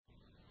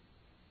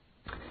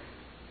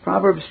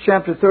Proverbs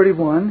chapter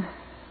 31.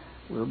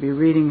 We'll be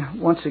reading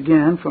once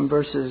again from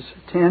verses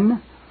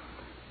 10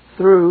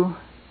 through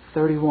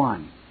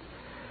 31.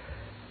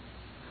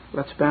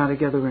 Let's bow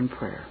together in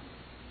prayer.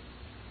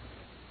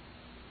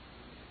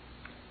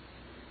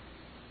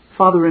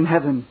 Father in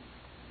heaven,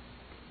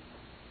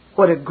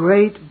 what a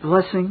great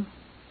blessing,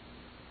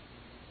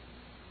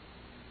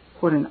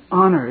 what an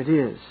honor it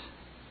is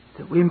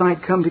that we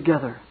might come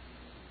together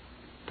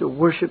to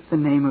worship the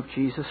name of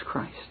Jesus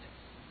Christ.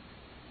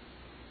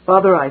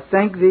 Father, I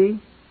thank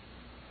Thee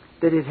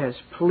that it has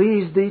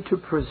pleased Thee to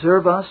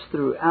preserve us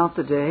throughout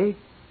the day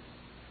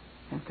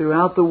and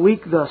throughout the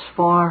week thus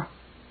far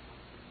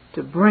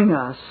to bring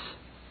us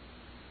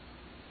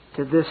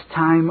to this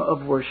time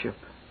of worship.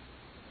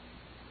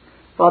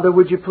 Father,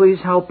 would You please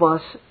help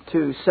us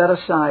to set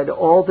aside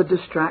all the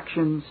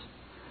distractions,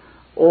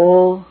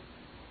 all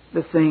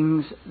the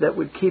things that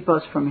would keep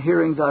us from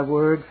hearing Thy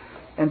Word,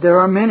 and there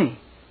are many.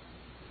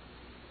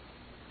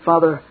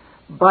 Father,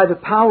 by the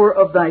power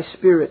of Thy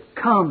Spirit,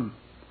 come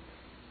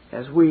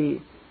as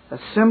we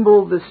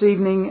assemble this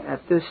evening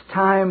at this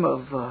time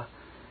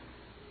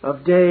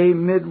of day,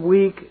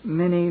 midweek.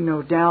 Many,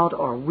 no doubt,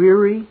 are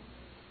weary.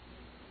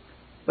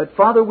 But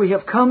Father, we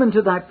have come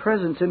into Thy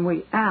presence, and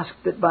we ask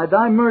that by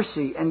Thy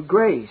mercy and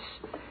grace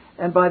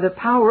and by the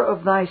power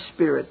of Thy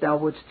Spirit, Thou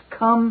wouldst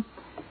come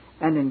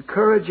and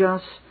encourage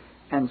us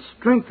and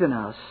strengthen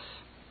us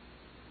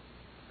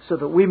so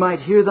that we might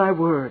hear Thy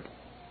Word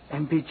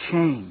and be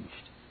changed.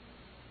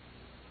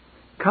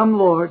 Come,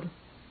 Lord,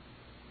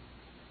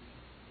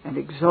 and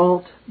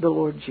exalt the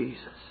Lord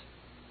Jesus.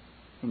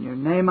 In Your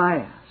name I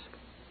ask.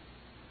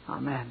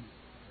 Amen.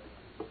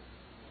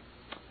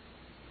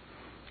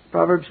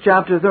 Proverbs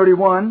chapter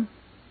 31,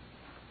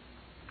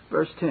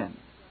 verse 10.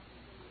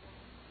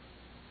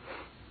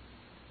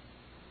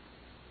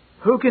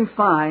 Who can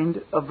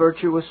find a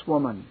virtuous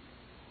woman?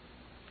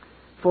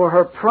 For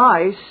her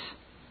price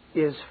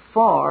is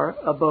far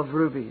above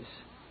rubies.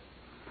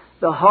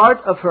 The heart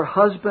of her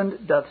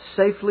husband doth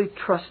safely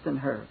trust in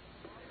her,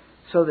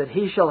 so that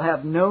he shall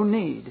have no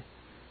need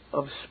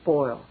of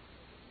spoil.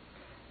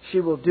 She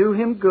will do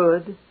him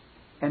good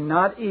and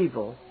not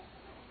evil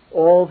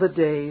all the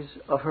days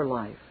of her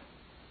life.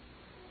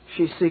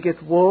 She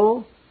seeketh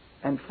wool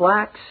and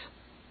flax,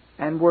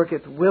 and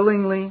worketh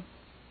willingly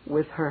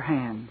with her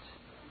hands.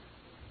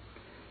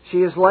 She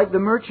is like the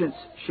merchant's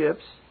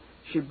ships.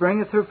 She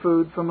bringeth her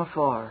food from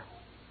afar.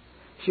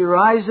 She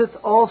riseth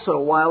also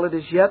while it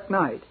is yet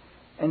night,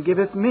 and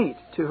giveth meat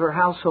to her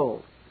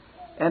household,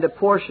 and a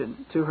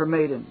portion to her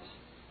maidens.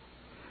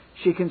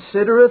 She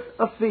considereth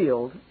a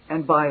field,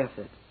 and buyeth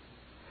it.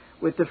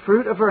 With the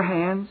fruit of her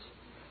hands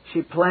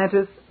she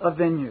planteth a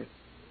vineyard.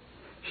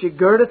 She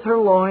girdeth her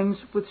loins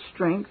with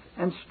strength,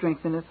 and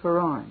strengtheneth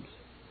her arms.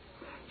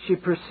 She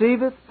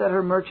perceiveth that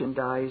her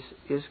merchandise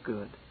is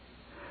good.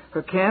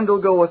 Her candle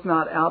goeth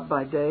not out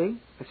by day.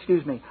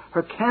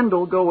 Her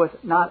candle goeth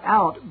not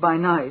out by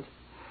night.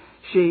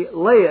 She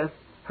layeth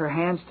her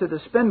hands to the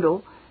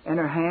spindle, and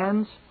her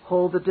hands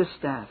hold the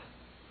distaff.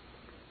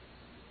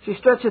 She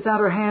stretcheth out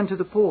her hand to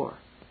the poor.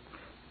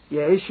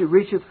 Yea, she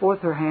reacheth forth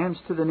her hands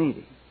to the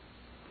needy.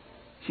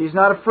 She is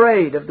not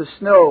afraid of the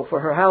snow for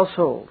her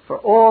household, for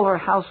all her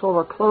household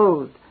are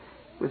clothed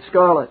with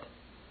scarlet.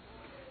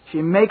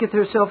 She maketh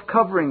herself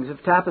coverings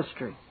of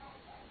tapestry.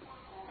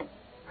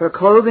 Her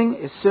clothing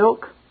is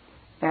silk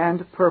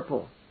and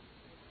purple.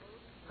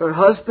 Her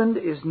husband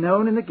is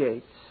known in the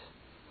gates,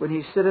 when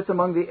he sitteth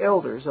among the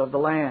elders of the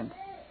land.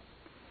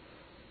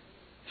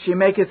 She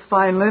maketh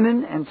fine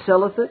linen, and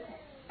selleth it,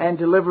 and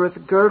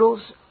delivereth girdles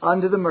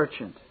unto the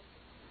merchant.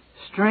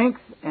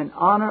 Strength and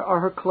honor are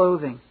her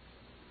clothing,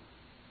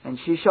 and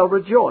she shall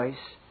rejoice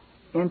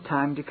in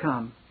time to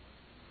come.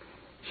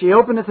 She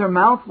openeth her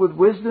mouth with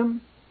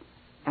wisdom,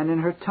 and in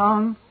her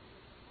tongue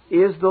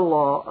is the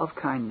law of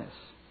kindness.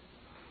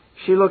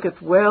 She looketh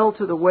well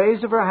to the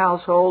ways of her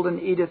household, and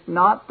eateth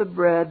not the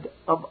bread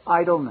of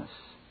idleness.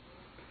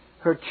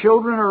 Her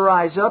children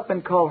arise up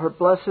and call her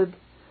blessed,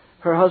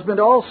 her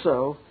husband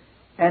also,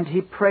 and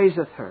he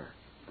praiseth her.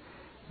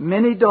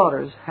 Many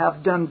daughters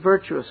have done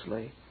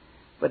virtuously,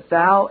 but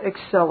thou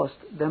excellest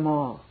them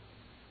all.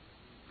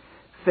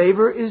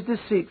 Favor is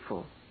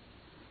deceitful,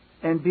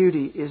 and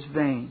beauty is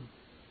vain.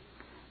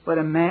 But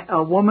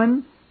a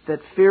woman that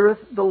feareth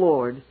the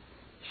Lord,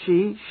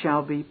 she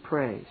shall be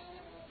praised.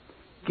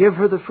 Give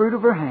her the fruit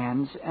of her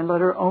hands, and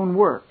let her own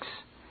works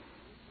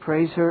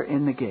praise her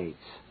in the gates.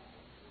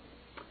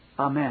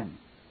 Amen.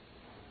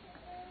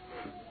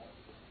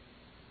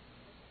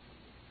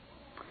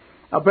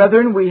 Now,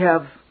 brethren, we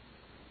have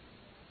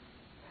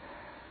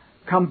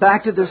come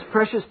back to this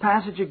precious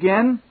passage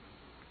again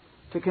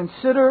to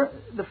consider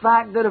the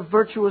fact that a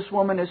virtuous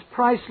woman is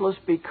priceless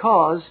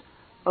because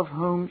of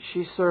whom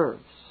she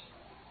serves.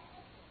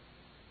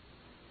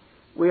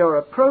 We are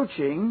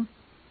approaching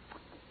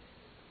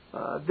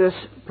this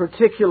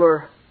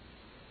particular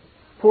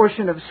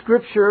portion of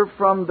Scripture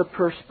from the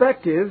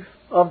perspective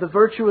of the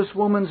virtuous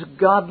woman's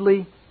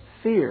godly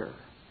fear.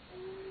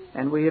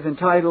 And we have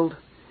entitled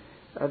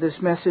this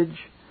message,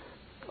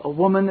 a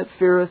woman that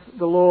feareth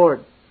the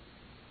Lord.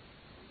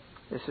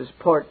 This is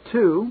part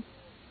 2,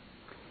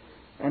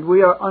 and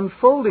we are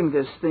unfolding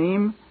this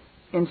theme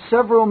in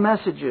several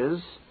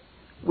messages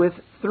with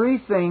 3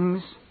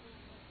 things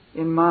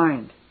in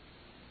mind.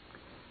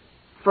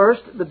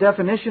 First, the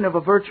definition of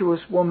a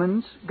virtuous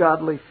woman's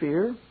godly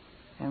fear,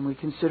 and we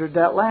considered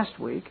that last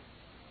week.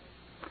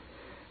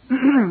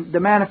 The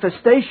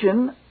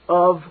manifestation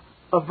of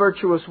a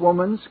virtuous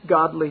woman's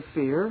godly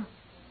fear,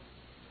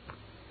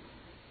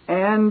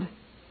 and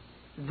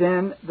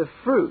then the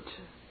fruit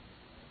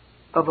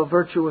of a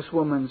virtuous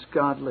woman's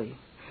godly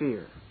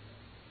fear.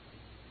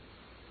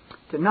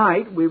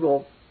 Tonight we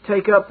will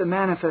take up the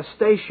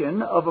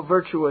manifestation of a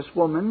virtuous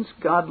woman's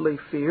godly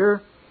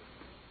fear,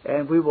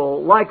 and we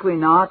will likely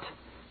not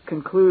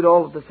conclude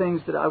all of the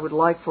things that I would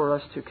like for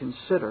us to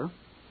consider.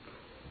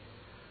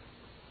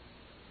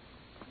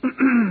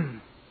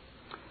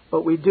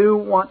 But we do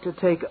want to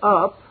take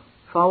up,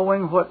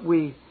 following what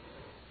we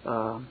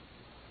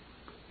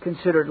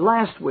considered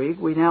last week,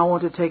 we now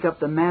want to take up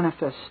the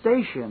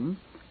manifestation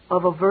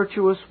of a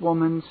virtuous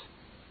woman's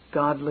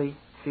godly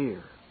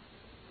fear.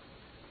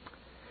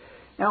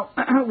 Now,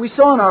 we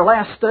saw in our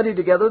last study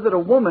together that a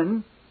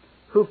woman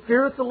who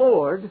feareth the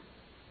Lord,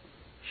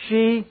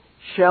 she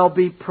shall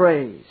be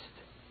praised.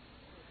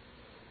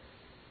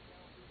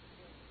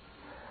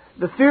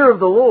 The fear of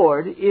the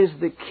Lord is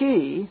the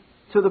key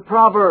to the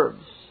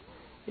Proverbs.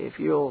 If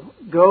you'll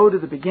go to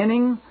the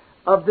beginning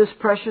of this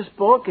precious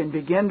book and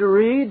begin to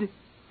read,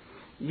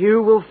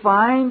 you will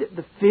find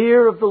the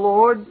fear of the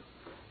Lord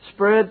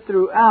spread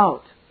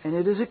throughout. And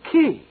it is a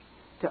key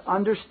to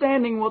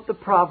understanding what the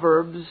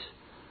Proverbs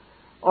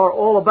are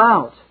all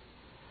about.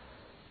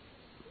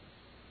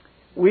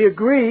 We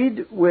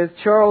agreed with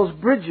Charles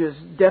Bridges'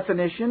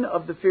 definition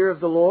of the fear of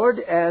the Lord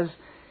as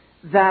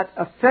that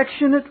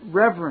affectionate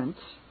reverence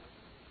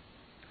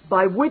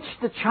by which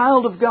the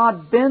child of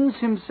God bends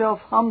himself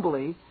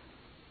humbly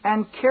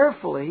and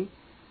carefully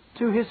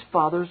to his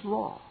Father's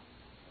law.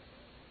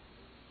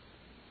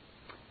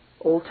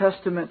 Old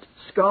Testament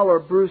scholar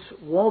Bruce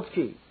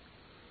Waltke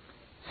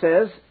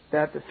says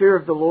that the fear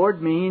of the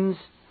Lord means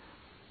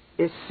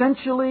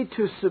essentially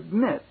to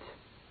submit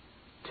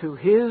to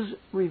His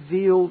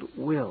revealed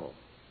will.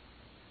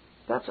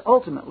 That's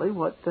ultimately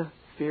what the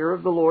fear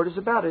of the Lord is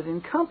about. It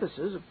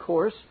encompasses, of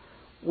course,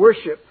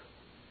 worship.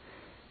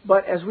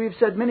 But as we've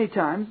said many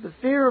times, the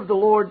fear of the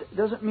Lord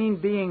doesn't mean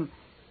being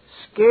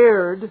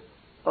scared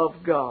of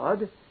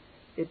God.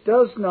 It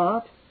does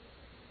not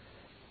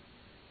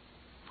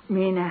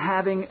mean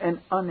having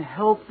an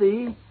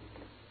unhealthy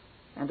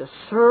and a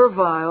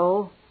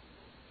servile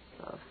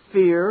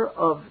fear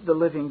of the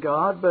living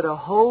God, but a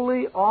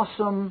holy,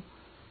 awesome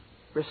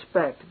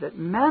respect that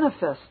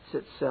manifests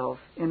itself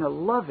in a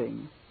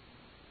loving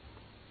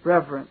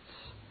reverence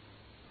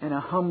and a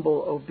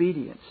humble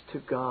obedience to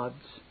God's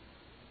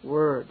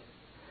Word.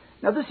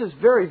 Now this is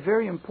very,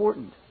 very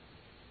important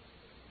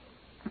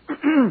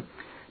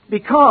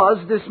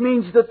because this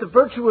means that the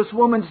virtuous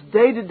woman's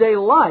day-to-day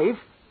life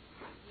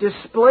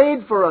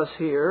displayed for us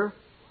here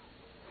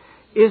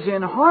is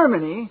in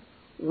harmony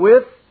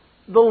with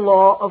the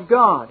law of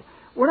God.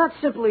 We're not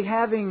simply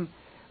having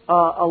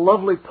a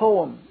lovely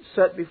poem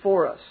set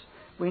before us.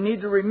 We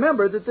need to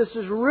remember that this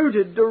is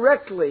rooted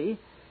directly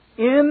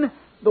in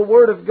the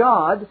Word of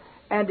God,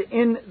 and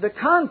in the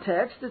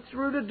context, it's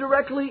rooted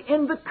directly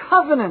in the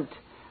covenant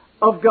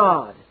of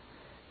God.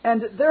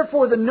 And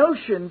therefore, the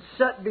notion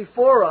set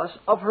before us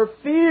of her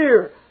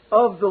fear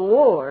of the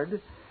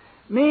Lord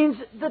means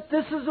that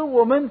this is a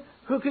woman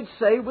who could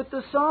say with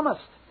the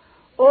psalmist,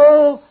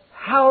 "Oh,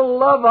 how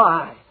love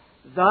I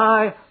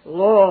thy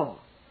law.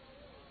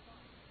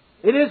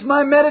 It is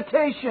my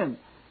meditation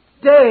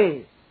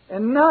day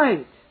and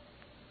night."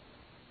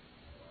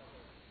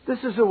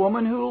 This is a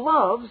woman who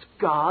loves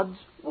God's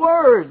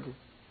Word.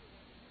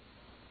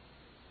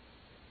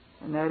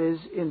 And that is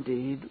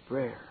indeed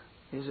rare,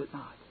 is it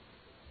not?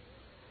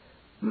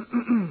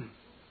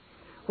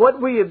 What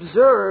we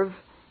observe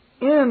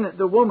in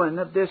the woman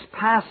of this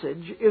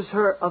passage is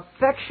her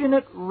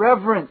affectionate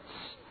reverence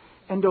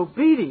and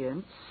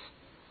obedience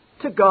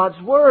to God's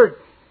Word.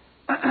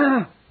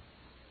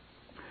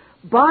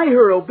 By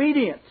her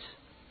obedience,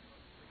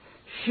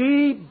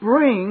 she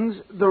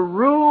brings the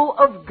rule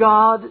of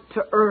God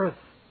to earth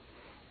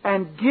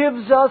and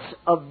gives us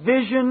a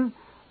vision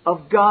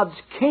of God's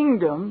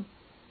kingdom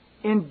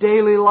in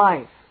daily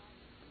life.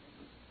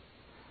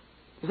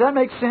 Does that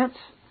make sense?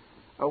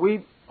 Are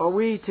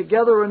we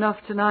together enough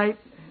tonight?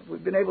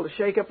 We've been able to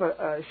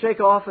shake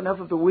off enough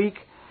of the week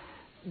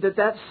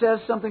that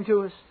says something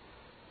to us.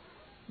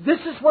 This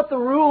is what the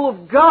rule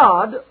of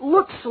God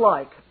looks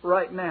like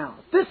right now.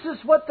 This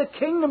is what the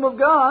kingdom of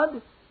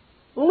God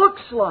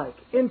looks like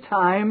in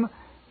time,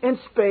 in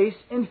space,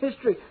 in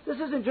history. This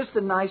isn't just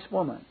a nice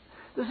woman.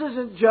 This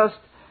isn't just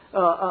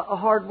a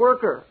hard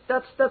worker.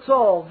 That's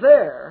all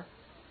there.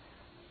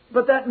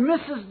 But that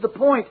misses the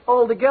point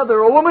altogether.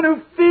 A woman who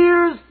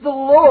fears the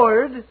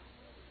Lord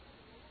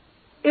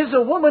is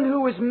a woman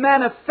who is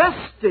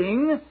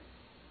manifesting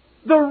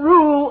the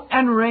rule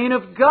and reign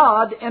of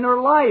God in her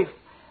life.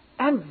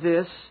 And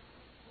this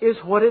is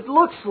what it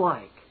looks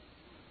like.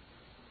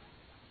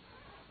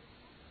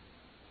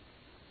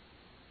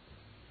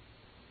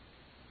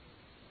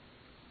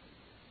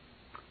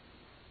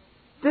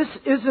 This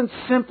isn't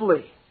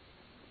simply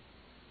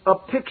a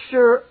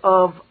picture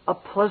of a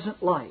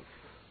pleasant life,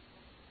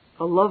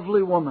 a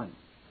lovely woman.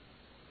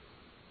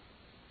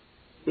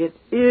 It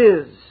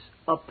is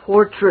a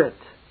portrait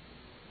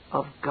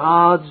of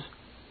God's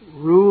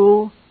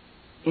rule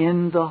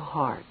in the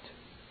heart.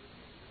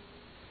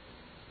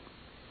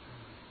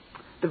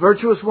 The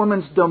virtuous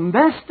woman's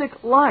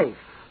domestic life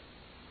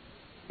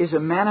is a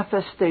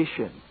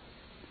manifestation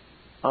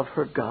of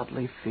her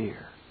godly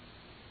fear.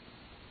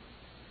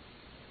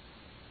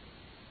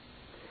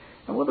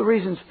 And one of the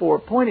reasons for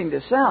pointing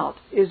this out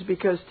is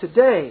because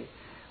today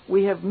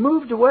we have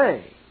moved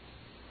away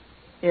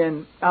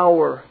in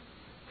our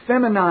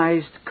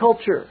feminized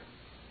culture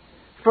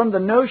from the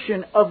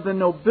notion of the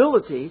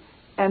nobility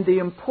and the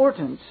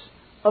importance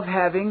of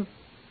having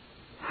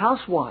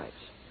housewives.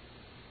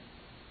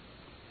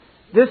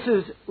 This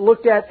is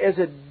looked at as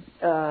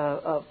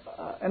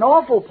an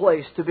awful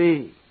place to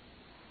be.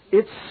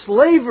 It's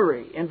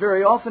slavery. And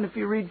very often if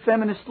you read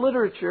feminist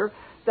literature,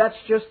 that's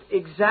just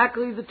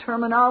exactly the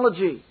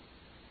terminology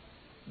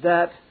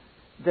that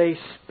they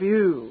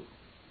spew.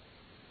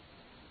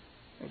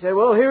 They say,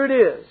 well, here it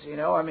is.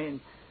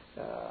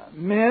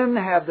 Men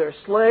have their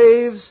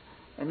slaves,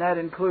 and that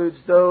includes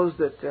those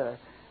that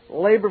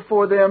labor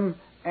for them,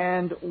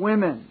 and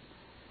women.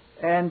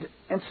 And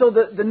so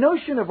the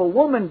notion of a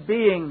woman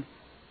being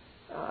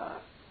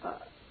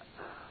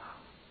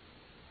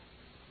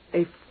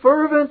a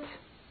fervent,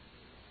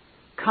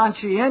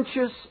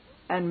 conscientious,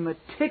 and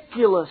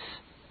meticulous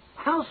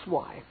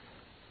housewife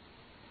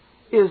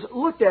is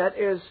looked at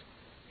as,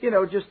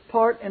 just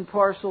part and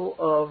parcel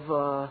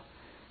of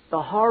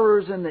the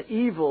horrors and the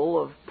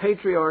evil of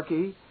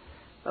patriarchy,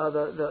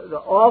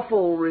 the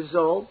awful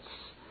results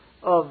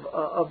of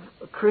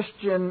a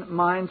Christian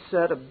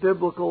mindset, a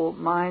biblical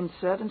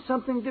mindset, and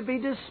something to be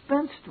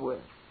dispensed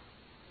with.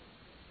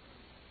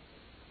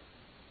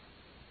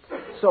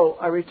 So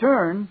I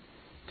return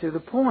to the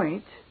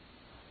point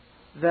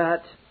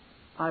that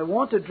I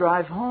want to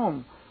drive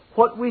home.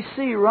 What we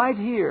see right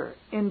here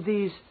in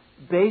these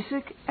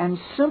basic and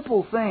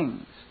simple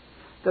things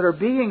that are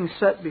being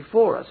set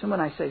before us. And when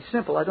I say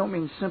simple, I don't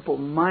mean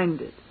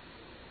simple-minded.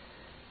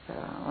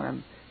 What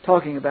I'm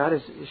talking about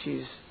is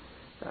she's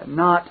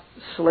not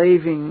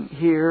slaving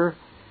here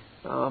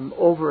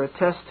over a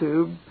test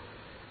tube,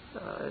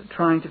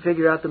 trying to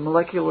figure out the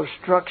molecular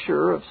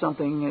structure of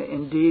something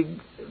indeed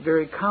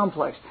very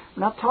complex.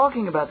 I'm not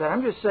talking about that.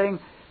 I'm just saying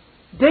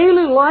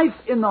daily life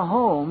in the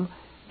home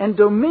and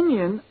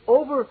dominion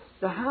over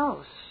the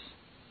house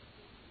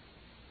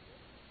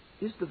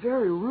is the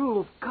very rule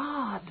of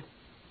God.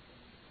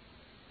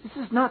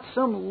 This is not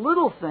some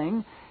little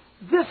thing.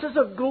 This is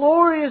a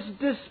glorious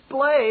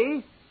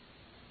display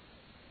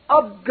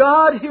of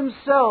God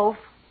Himself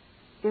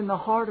in the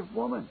heart of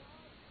woman.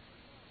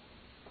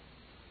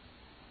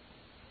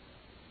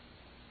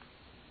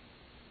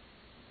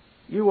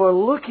 You are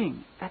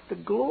looking at the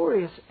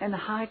glorious and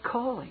high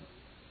calling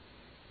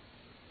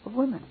of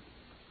women.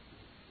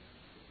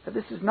 Now,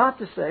 this is not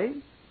to say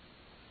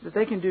that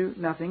they can do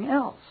nothing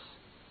else.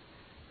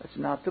 That's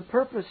not the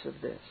purpose of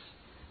this.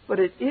 But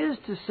it is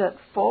to set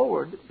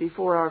forward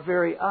before our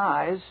very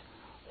eyes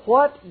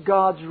what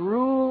God's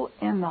rule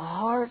in the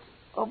heart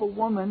of a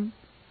woman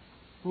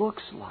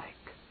looks like.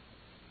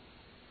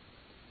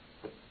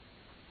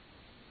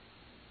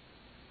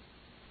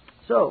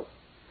 So,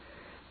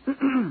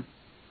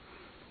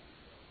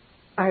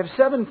 I have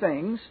 7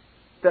 things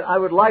that I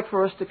would like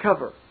for us to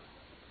cover.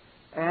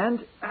 And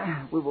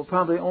we will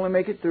probably only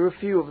make it through a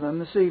few of them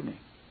this evening.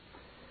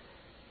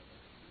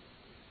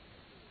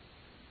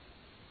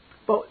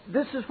 But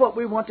this is what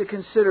we want to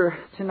consider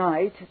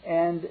tonight,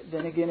 and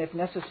then again, if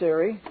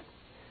necessary,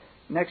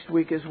 next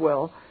week as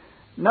well.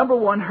 Number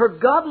 1, her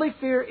godly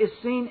fear is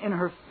seen in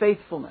her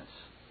faithfulness.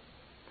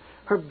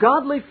 Her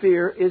godly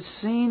fear is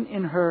seen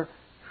in her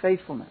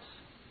faithfulness.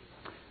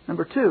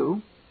 Number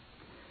 2,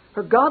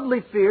 her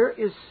godly fear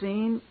is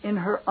seen in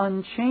her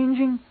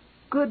unchanging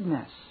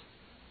goodness.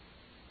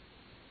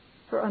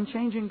 Her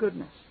unchanging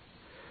goodness.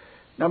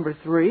 Number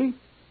 3,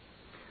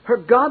 her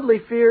godly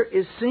fear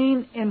is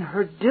seen in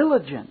her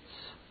diligence.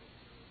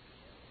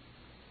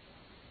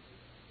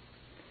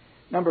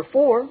 Number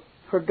 4,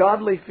 her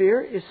godly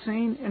fear is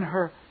seen in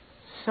her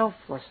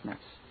selflessness.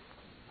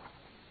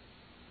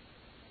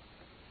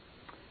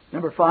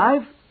 Number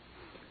 5,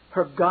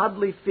 her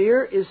godly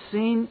fear is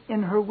seen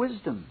in her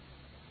wisdom.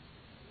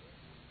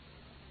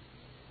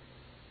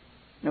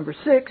 Number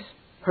 6,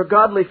 her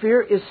godly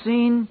fear is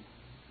seen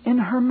in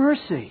her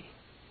mercy.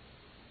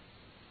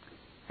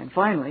 And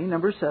finally,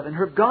 number 7,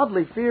 her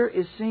godly fear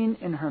is seen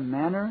in her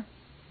manner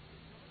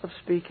of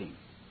speaking.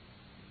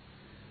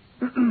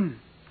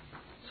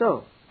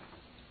 So,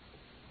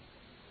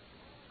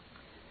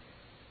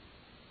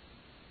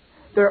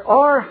 there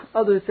are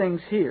other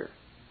things here,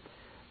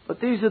 But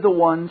these are the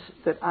ones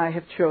that I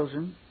have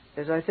chosen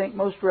as I think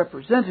most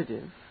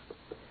representative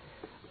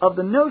of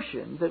the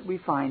notion that we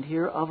find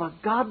here of a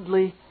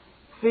godly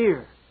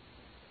fear.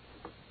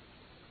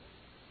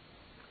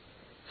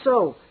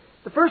 So,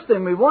 the first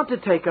thing we want to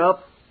take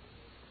up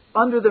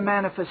under the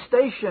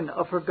manifestation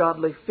of her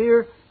godly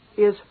fear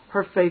is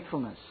her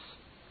faithfulness.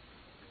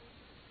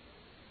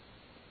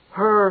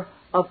 Her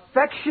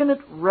affectionate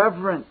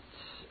reverence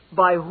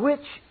by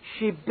which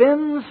she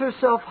bends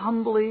herself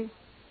humbly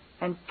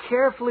and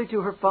carefully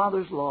to her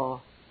Father's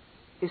law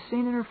is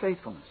seen in her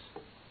faithfulness.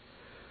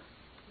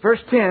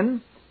 Verse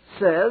 10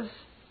 says,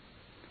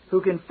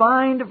 "Who can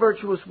find a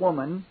virtuous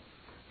woman?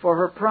 For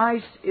her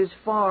price is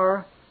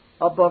far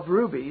above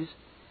rubies.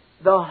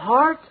 The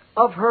heart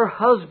of her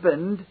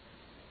husband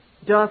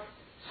doth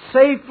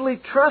safely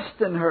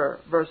trust in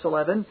her," verse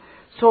 11,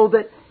 "so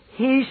that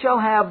he shall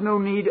have no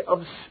need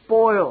of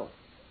spoil."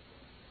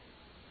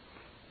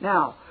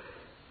 Now,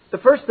 the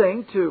first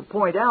thing to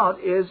point out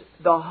is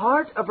the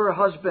heart of her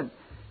husband.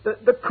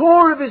 The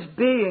core of his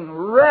being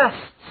rests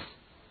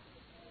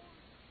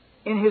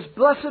in his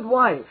blessed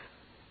wife,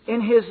 in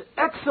his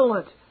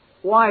excellent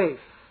wife.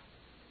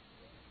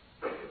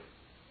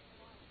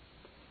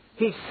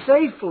 He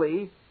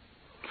safely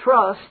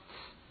trusts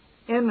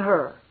in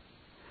her.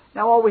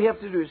 Now, all we have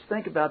to do is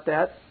think about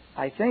that,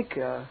 I think,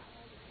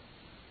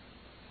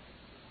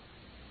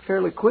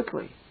 fairly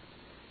quickly.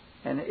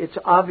 And it's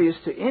obvious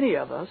to any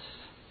of us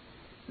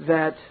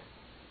that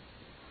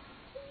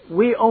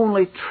we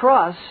only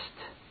trust,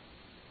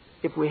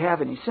 if we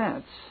have any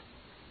sense,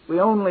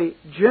 we only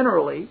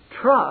generally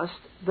trust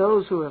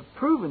those who have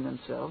proven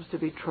themselves to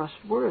be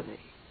trustworthy.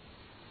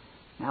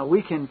 Now,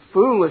 we can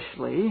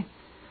foolishly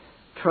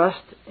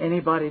trust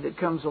anybody that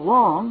comes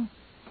along,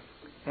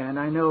 and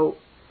I know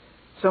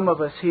some of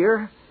us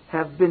here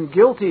have been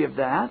guilty of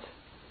that.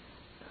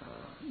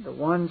 The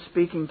one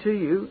speaking to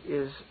you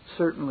is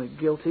certainly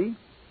guilty.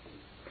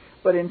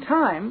 But in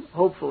time,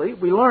 hopefully,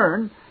 we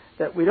learn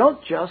that we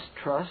don't just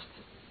trust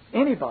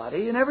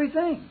anybody and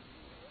everything.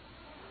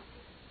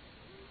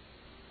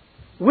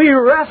 We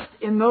rest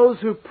in those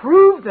who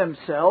prove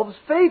themselves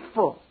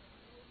faithful.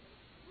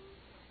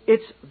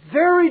 It's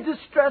very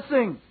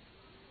distressing.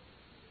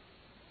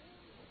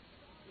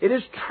 It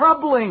is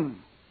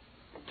troubling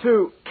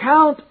to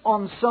count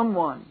on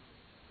someone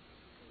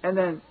and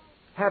then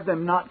have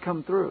them not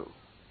come through.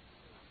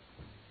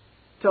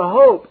 To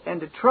hope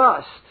and to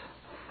trust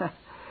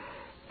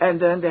and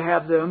then to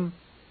have them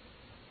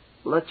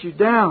let you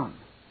down,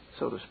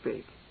 so to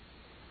speak.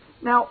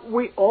 Now,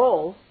 we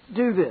all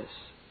do this.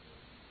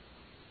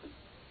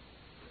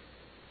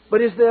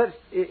 But is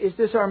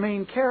this our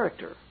main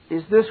character?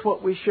 Is this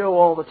what we show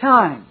all the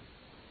time?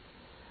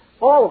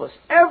 All of us,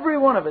 every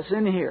one of us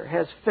in here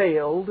has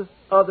failed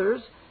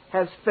others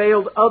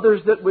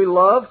that we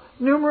love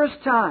numerous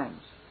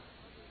times.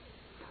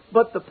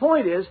 But the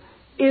point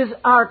is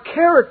our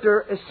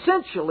character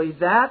essentially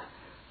that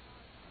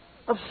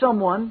of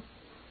someone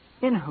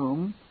in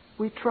whom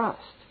we trust?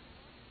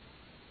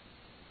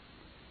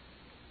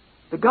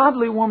 The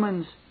godly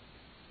woman's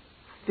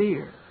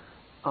fear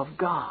of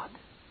God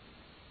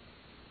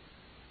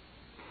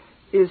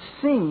is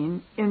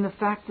seen in the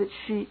fact that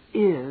she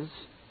is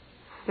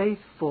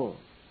faithful.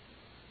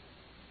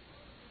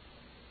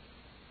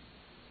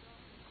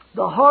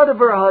 The heart of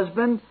her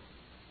husband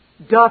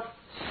doth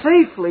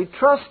safely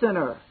trust in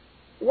her.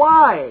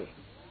 Why?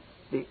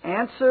 The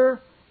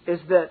answer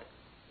is that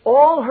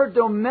all her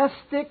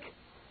domestic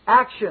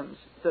actions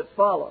that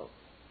follow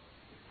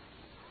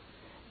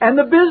and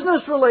the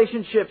business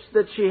relationships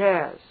that she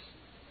has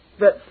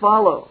that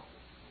follow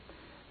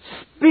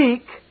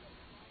speak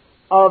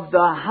of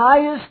the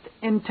highest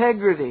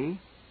integrity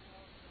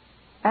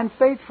and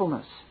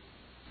faithfulness.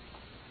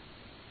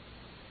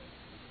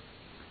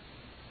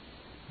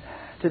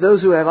 To those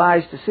who have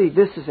eyes to see,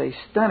 this is a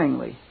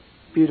stunningly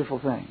beautiful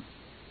thing.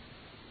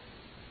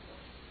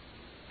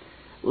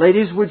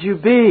 Ladies, would you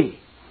be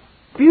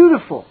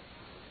beautiful?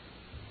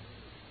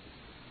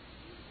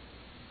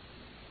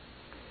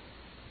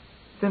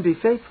 Then be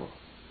faithful.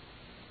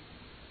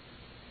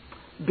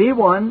 Be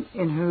one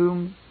in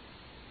whom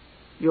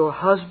your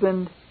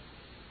husband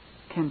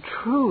can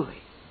truly,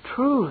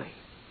 truly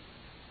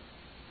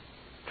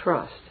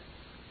trust.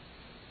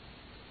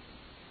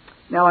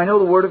 Now, I know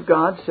the Word of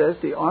God says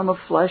the arm of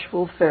flesh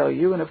will fail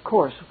you, and of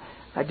course,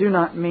 I do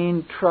not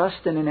mean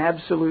trust in an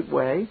absolute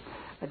way.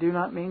 I do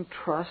not mean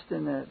trust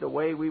in the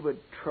way we would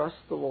trust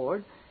the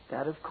Lord.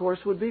 That, of course,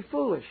 would be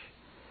foolish.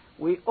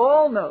 We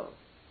all know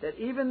that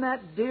even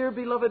that dear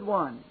beloved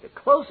one, the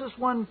closest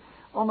one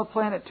on the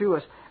planet to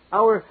us,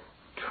 our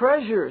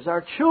treasures,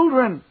 our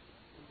children,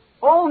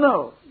 all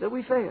know that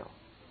we fail.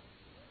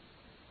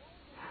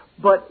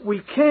 But we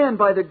can,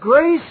 by the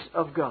grace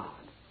of God,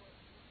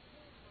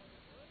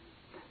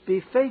 be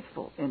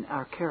faithful in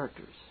our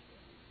characters.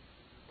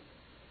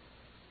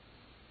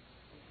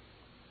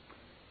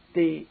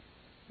 The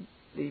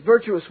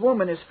virtuous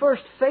woman is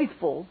first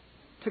faithful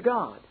to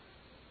God.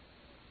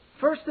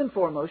 First and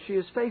foremost, she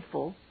is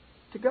faithful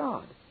to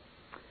God.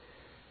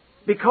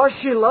 Because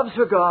she loves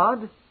her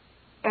God,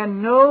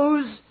 and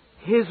knows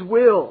His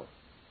will.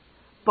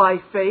 By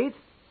faith,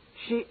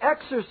 she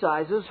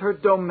exercises her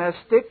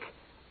domestic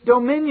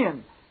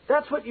dominion.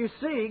 That's what you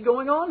see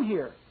going on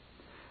here.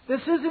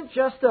 This isn't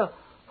just a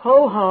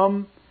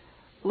ho-hum,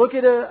 look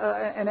at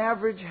an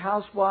average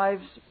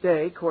housewife's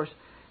day. Of course,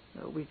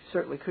 we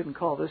certainly couldn't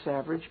call this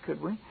average,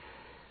 could we?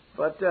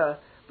 But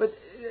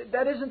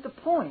that isn't the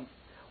point.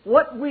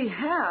 What we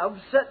have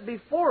set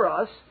before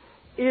us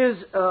is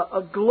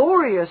a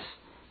glorious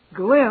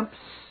glimpse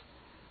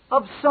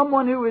of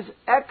someone who is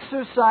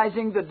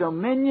exercising the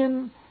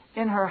dominion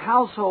in her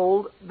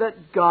household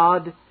that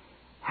God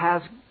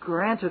has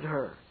granted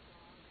her.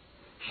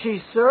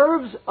 She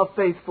serves a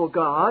faithful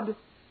God.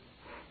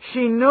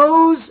 She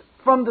knows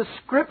from the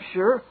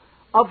Scripture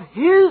of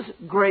His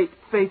great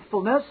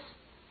faithfulness,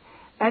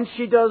 and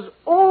she does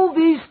all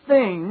these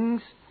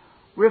things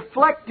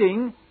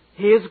reflecting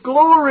His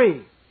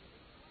glory.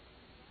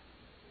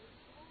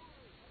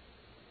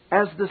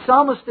 As the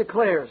psalmist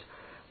declares,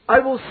 I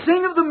will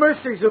sing of the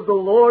mercies of the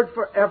Lord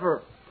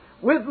forever.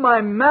 With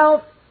my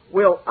mouth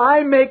will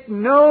I make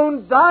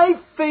known Thy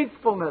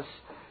faithfulness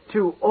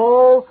to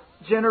all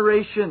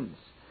generations.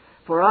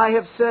 For I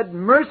have said,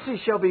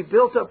 mercy shall be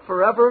built up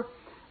forever.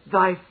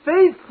 Thy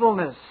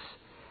faithfulness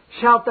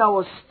shalt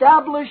Thou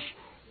establish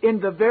in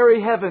the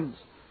very heavens.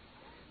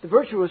 The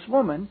virtuous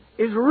woman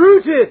is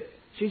rooted.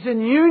 She's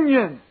in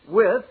union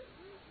with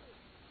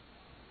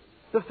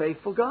the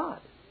faithful God.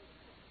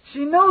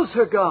 She knows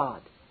her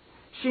God.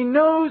 She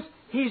knows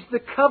He's the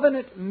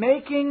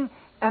covenant-making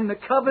and the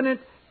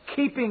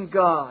covenant-keeping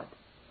God.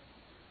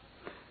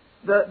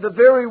 The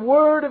very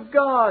Word of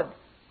God,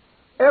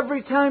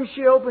 every time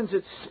she opens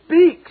it,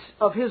 speaks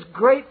of His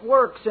great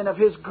works and of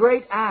His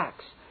great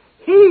acts.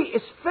 He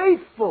is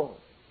faithful.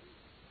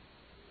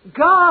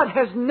 God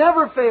has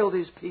never failed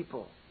His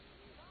people.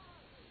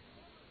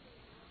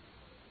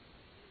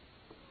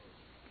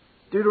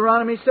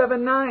 Deuteronomy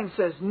 7:9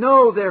 says,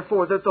 know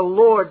therefore that the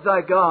Lord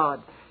thy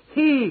God,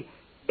 He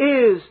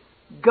is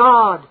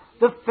God,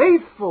 the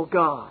faithful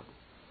God,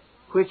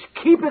 which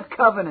keepeth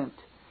covenant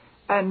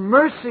and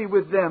mercy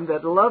with them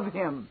that love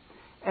Him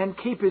and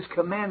keep His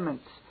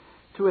commandments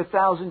to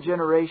 1,000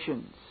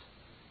 generations.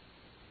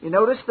 You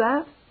notice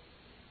that?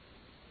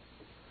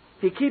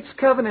 He keeps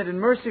covenant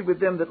and mercy with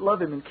them that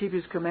love Him and keep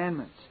His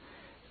commandments.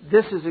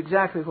 This is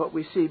exactly what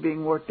we see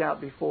being worked out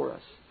before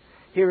us.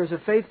 Here is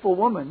a faithful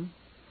woman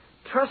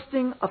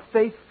trusting a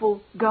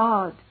faithful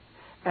God,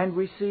 and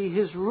we see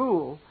His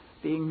rule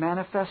being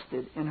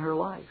manifested in her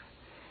life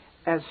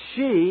as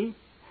she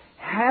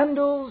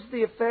handles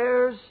the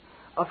affairs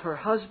of her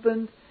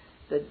husband,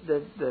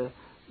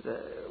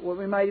 what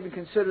we might even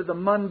consider the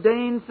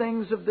mundane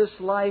things of this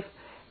life,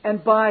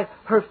 and by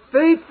her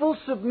faithful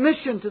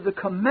submission to the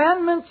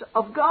commandments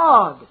of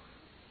God,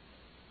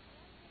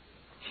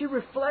 she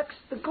reflects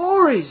the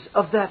glories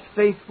of that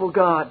faithful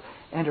God,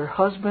 and her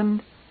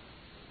husband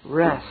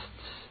rests.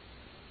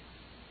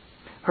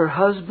 Her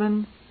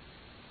husband,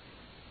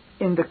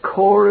 in the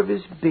core of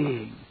his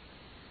being,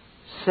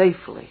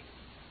 safely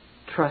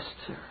trusts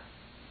her.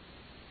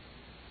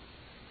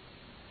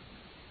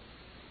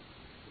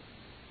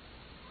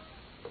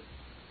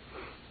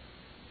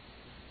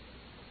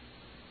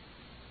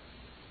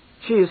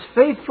 She is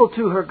faithful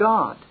to her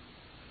God,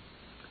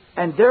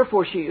 and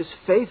therefore she is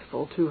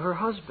faithful to her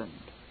husband.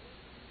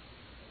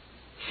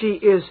 She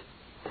is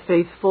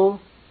faithful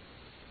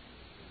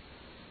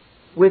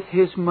with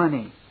his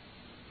money.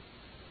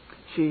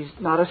 She's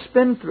not a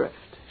spendthrift.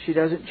 She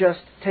doesn't just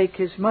take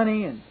his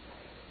money and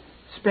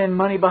spend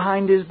money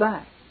behind his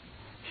back.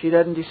 She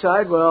doesn't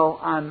decide, well,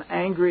 I'm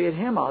angry at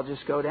him, I'll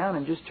just go down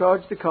and just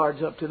charge the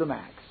cards up to the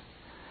max.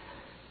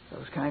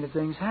 Those kind of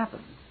things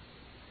happen.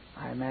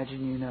 I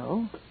imagine you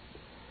know.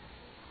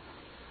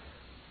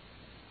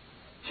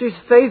 She's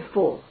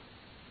faithful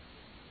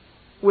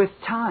with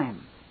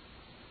time.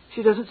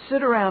 She doesn't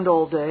sit around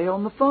all day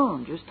on the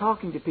phone just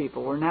talking to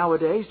people, or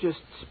nowadays just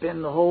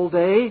spend the whole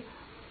day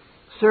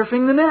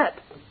surfing the net,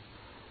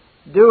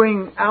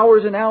 doing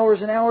hours and hours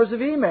and hours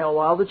of email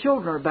while the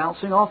children are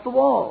bouncing off the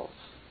walls.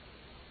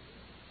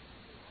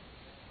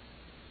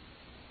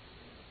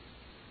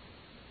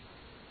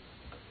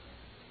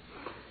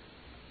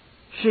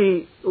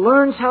 She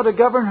learns how to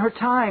govern her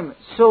time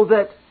so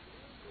that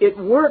it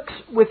works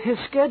with his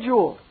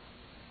schedule.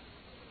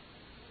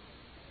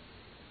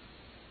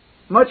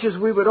 Much as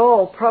we would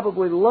all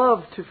probably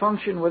love to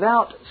function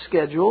without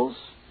schedules,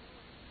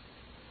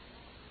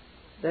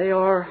 they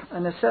are a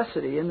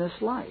necessity in this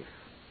life.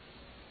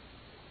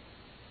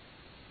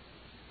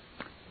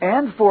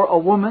 And for a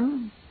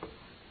woman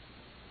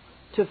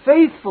to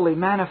faithfully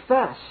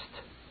manifest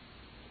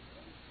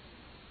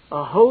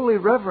a holy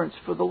reverence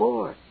for the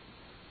Lord,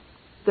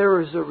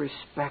 there is a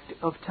respect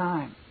of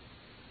time.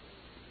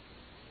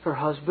 Her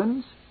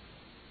husband's,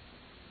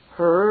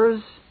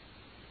 hers,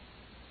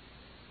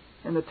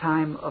 and the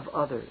time of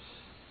others.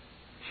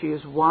 She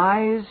is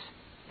wise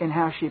in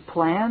how she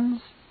plans,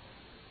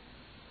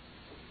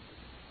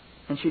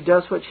 and she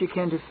does what she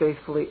can to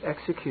faithfully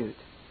execute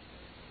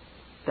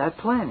that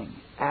planning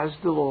as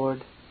the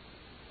Lord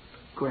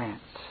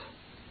grants.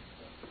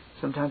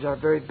 Sometimes our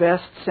very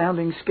best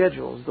sounding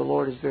schedules, the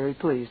Lord is very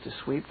pleased to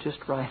sweep just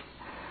right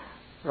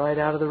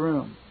out of the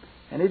room.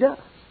 And He does.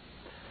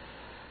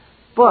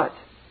 But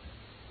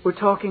we're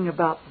talking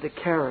about the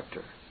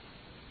character.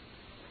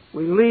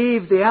 We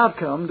leave the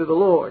outcome to the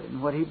Lord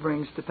and what He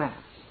brings to pass.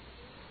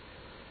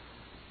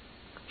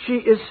 She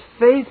is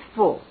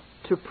faithful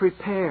to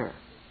prepare.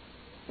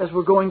 As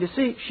we're going to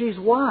see, she's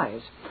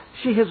wise.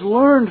 She has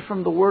learned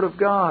from the Word of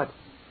God,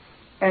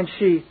 and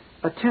she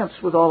attempts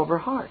with all of her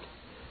heart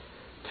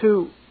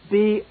to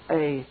be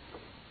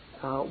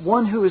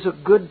one who is a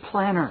good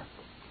planner.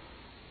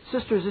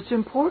 Sisters, it's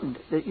important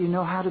that you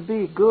know how to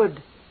be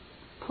good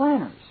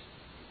planners.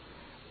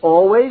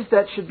 Always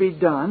that should be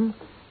done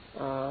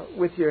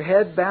with your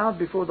head bowed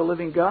before the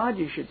living God.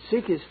 You should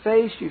seek His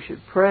face. You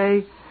should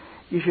pray.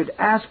 You should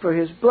ask for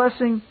His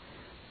blessing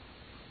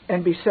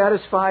and be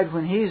satisfied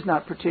when He's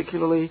not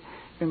particularly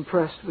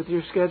impressed with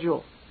your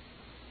schedule.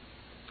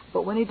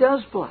 But when He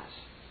does bless,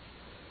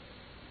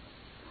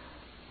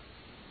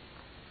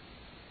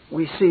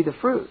 we see the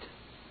fruit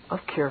of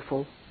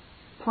careful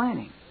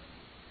planning.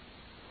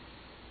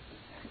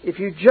 If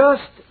you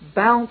just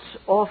bounce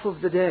off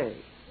of the day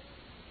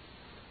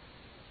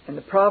and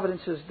the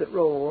providences that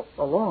roll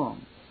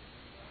along,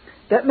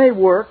 that may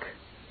work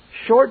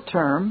short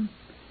term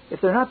if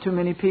there are not too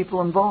many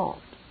people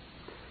involved.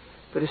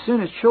 But as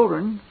soon as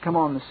children come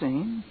on the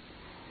scene,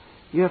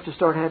 you have to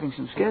start having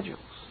some schedules.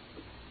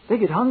 They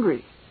get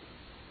hungry.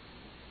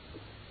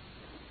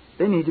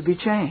 They need to be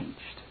changed.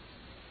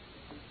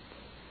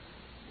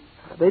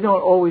 They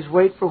don't always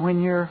wait for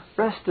when you're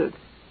rested.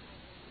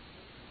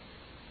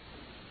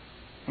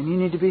 And you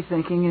need to be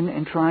thinking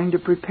and trying to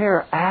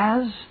prepare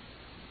as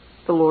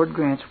the Lord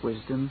grants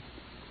wisdom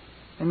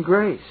and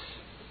grace.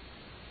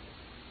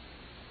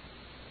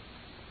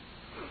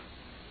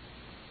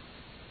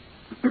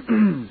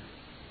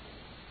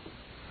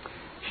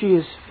 She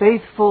is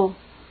faithful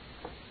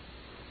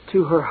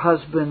to her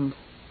husband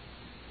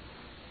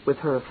with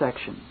her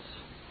affections.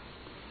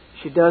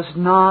 She does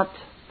not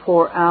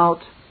pour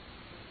out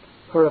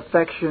her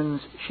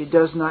affections. She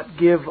does not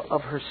give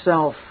of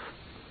herself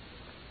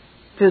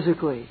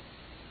physically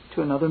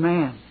to another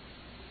man.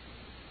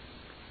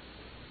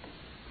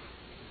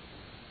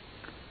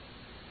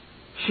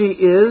 She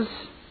is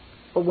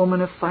a woman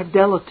of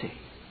fidelity.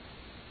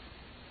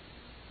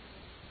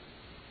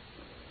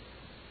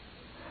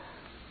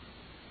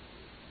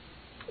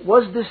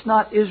 Was this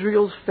not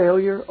Israel's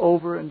failure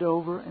over and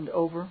over and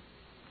over?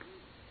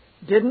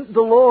 Didn't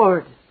the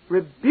Lord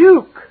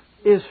rebuke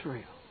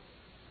Israel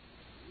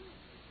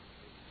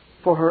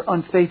for her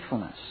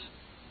unfaithfulness?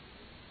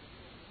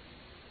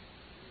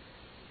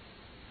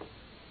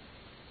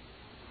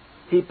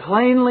 He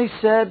plainly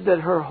said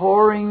that her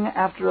whoring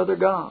after other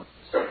gods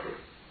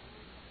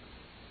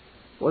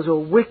was a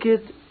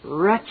wicked,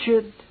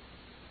 wretched,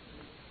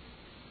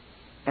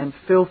 and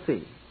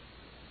filthy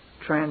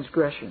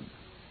transgression.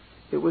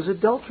 It was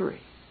adultery.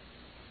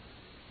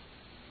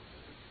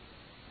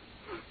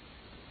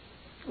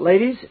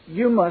 Ladies,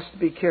 you must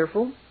be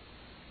careful.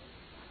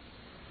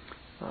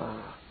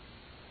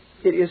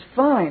 It is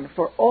fine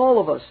for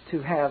all of us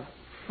to have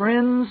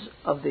friends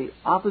of the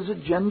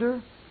opposite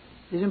gender.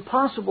 It is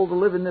impossible to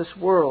live in this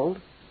world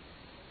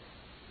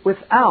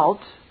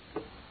without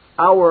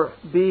our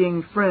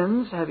being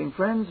friends, having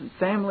friends and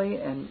family,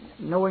 and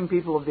knowing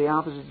people of the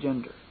opposite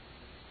gender.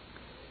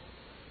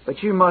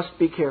 But you must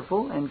be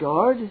careful and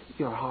guard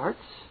your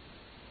hearts,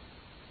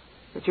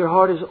 that your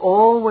heart is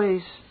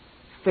always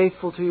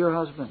faithful to your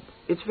husband.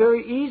 It's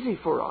very easy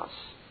for us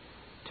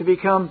to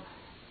become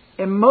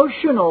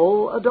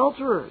emotional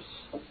adulterers.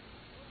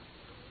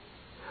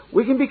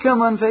 We can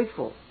become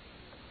unfaithful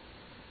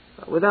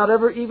without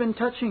ever even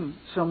touching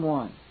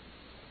someone.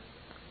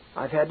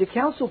 I've had to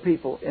counsel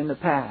people in the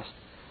past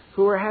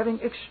who are having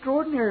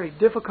extraordinary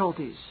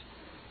difficulties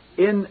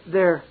in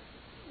their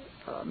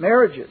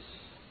marriages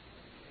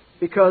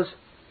because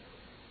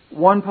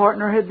one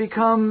partner had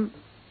become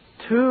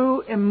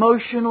too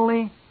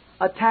emotionally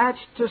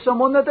attached to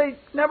someone that they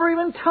never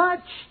even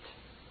touched.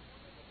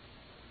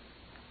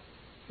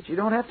 But you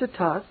don't have to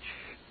touch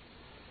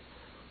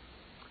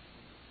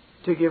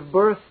to give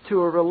birth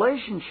to a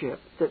relationship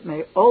that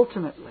may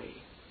ultimately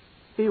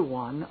be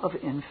one of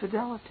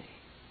infidelity.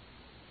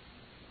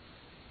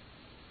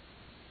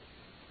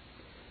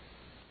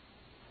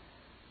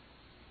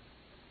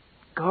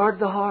 Guard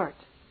the heart.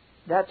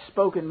 That's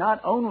spoken not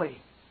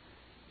only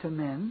to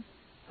men,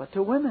 but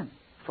to women.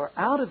 For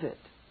out of it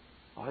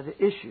are the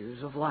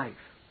issues of life.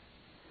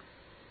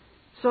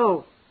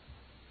 So,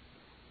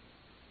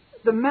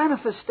 the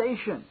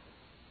manifestation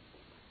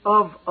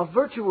of a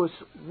virtuous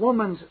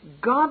woman's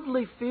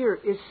godly fear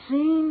is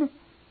seen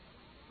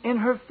in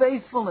her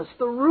faithfulness.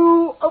 The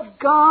rule of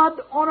God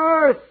on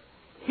earth,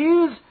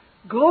 His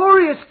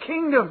glorious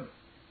kingdom,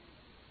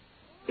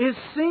 is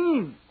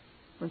seen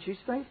when she's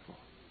faithful.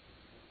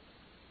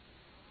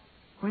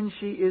 When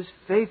she is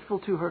faithful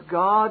to her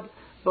God,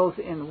 both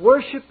in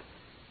worship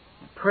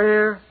and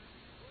prayer,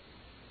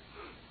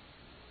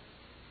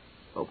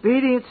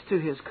 obedience to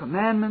His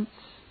commandments,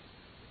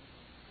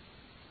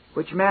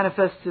 which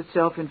manifests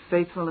itself in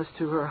faithfulness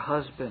to her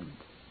husband,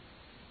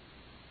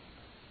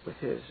 with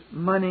his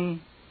money,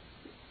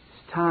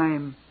 his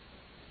time,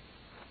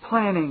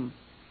 planning,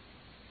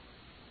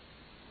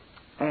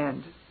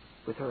 and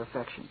with her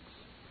affections.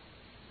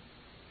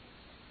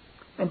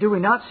 And do we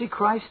not see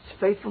Christ's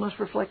faithfulness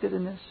reflected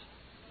in this?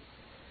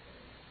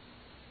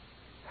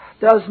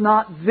 Does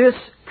not this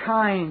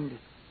kind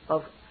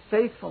of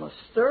faithfulness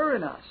stir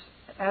in us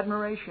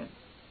admiration?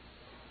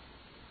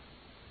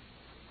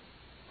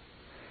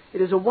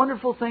 It is a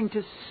wonderful thing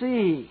to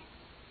see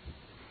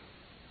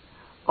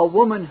a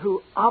woman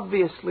who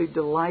obviously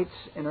delights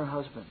in her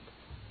husband.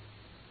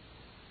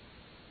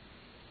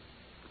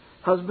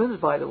 Husbands,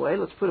 by the way,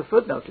 let's put a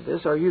footnote to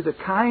this. Are you the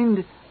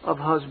kind of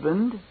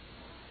husband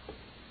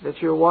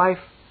that your wife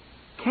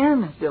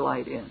can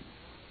delight in?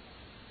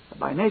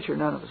 By nature,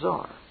 none of us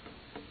are.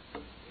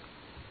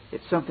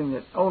 It's something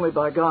that only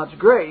by God's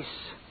grace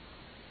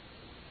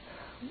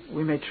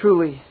we may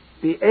truly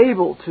be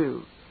able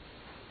to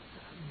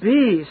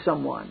be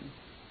someone.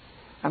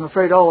 I'm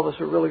afraid all of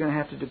us are really going to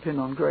have to depend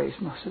on grace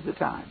most of the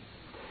time.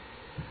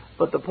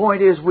 But the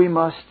point is, we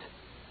must,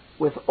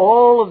 with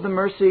all of the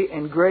mercy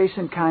and grace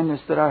and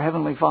kindness that our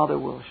Heavenly Father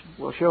will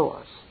show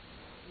us,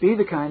 be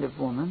the kind of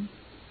woman,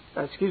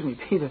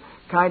 be the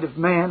kind of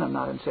man, I'm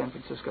not in San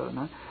Francisco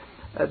tonight,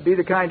 be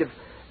the kind of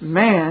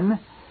man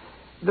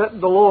that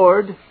the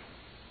Lord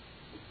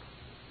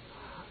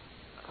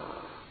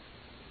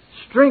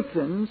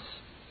strengthens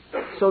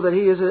so that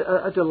he is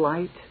a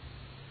delight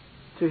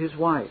to his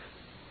wife.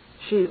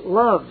 She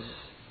loves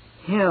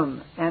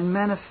him and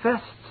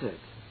manifests it.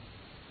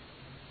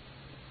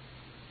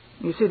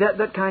 You see,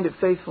 that kind of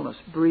faithfulness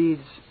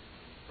breathes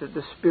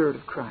the Spirit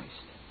of Christ.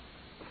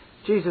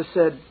 Jesus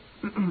said,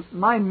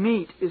 my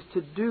meat is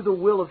to do the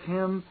will of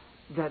Him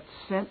that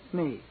sent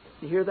me.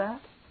 You hear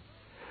that?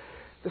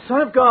 The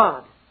Son of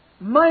God,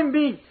 my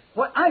meat,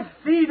 what I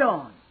feed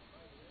on,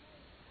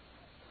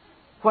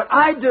 what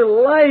I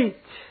delight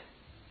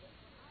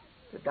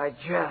to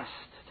digest,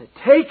 to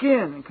take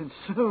in and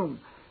consume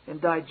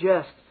and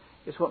digest,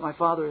 is what my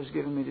Father has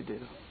given me to do.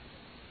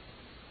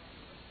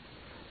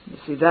 You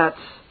see, that's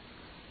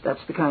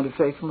the kind of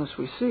faithfulness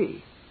we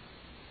see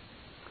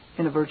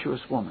in a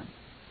virtuous woman.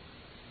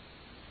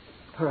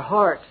 The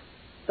heart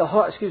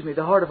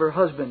of her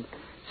husband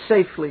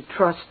safely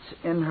trusts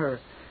in her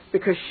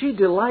because she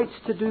delights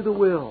to do the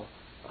will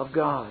of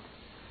God.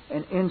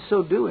 And in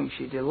so doing,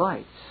 she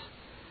delights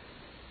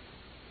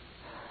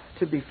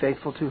to be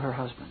faithful to her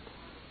husband.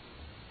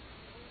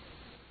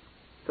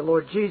 The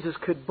Lord Jesus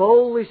could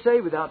boldly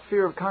say without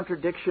fear of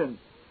contradiction,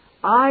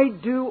 I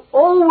do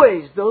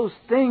always those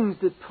things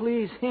that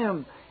please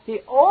Him. He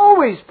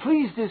always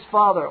pleased His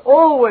Father,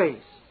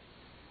 always.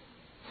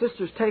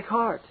 Sisters, take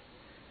heart.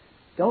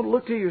 Don't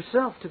look to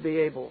yourself to be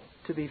able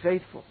to be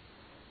faithful.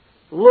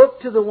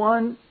 Look to the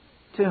one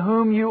to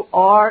whom you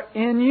are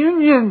in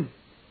union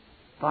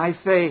by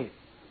faith.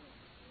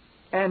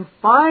 And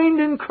find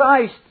in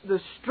Christ the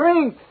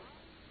strength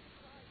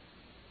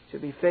to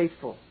be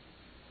faithful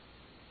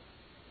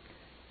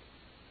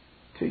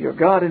to your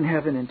God in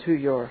heaven and to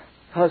your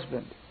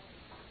husband.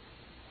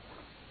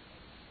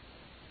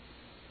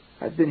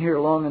 I've been here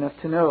long enough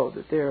to know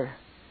that there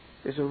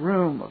is a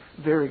room of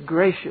very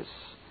gracious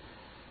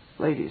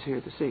ladies here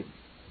this evening.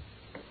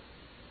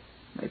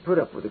 They put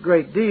up with a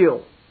great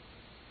deal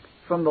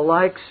from the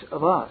likes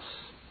of us.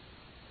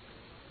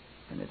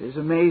 And it is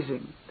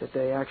amazing that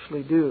they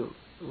actually do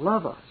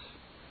love us.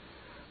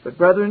 But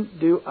brethren,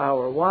 do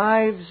our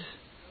wives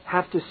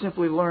have to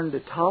simply learn to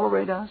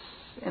tolerate us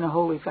in a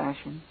holy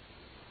fashion?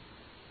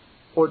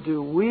 Or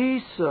do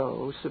we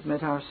so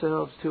submit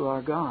ourselves to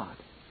our God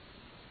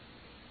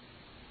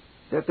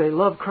that they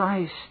love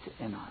Christ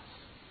in us?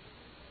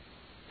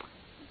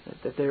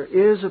 That there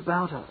is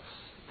about us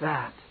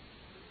that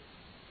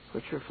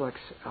which reflects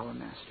our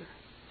Master.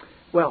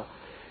 Well,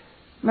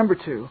 number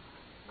 2,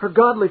 her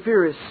godly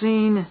fear is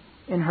seen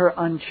in her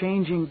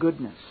unchanging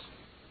goodness.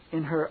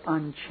 In her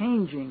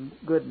unchanging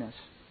goodness.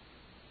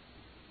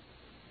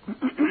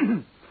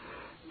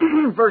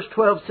 Verse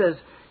 12 says,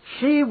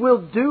 she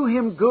will do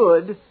him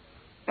good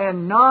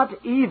and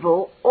not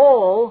evil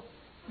all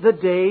the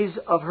days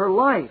of her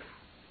life.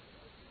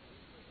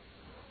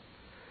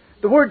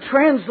 The word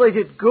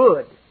translated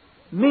good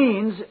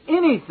means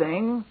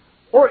anything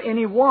or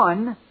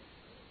anyone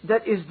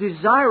that is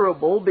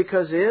desirable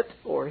because it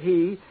or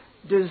he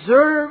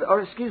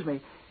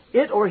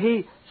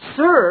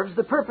serves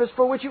the purpose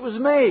for which it was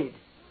made.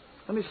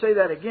 Let me say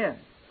that again.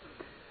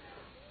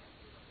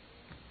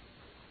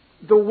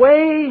 The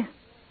way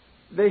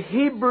the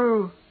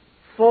Hebrew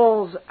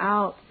falls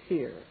out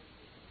here,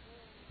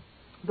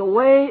 the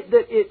way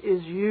that it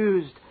is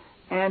used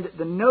and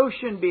the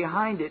notion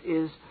behind it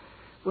is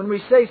when we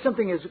say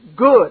something is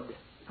good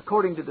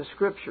according to the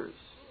Scriptures,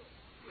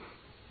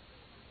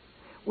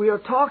 we are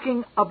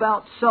talking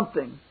about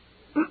something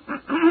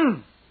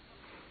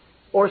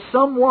or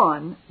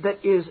someone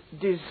that is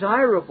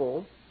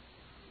desirable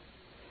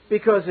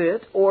because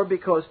it or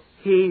because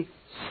he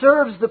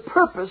serves the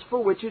purpose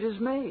for which it is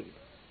made.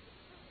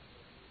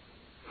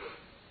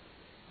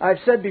 I've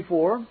said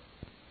before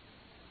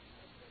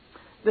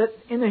that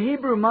in the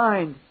Hebrew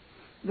mind,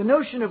 the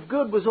notion of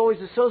good was always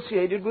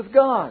associated with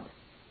God.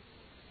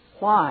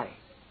 Why?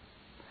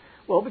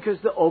 Well, because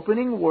the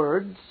opening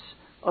words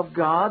of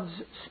God's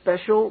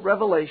special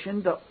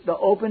revelation, the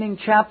opening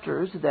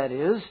chapters, that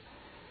is,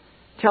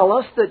 tell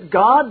us that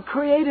God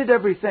created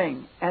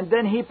everything and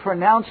then He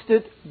pronounced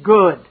it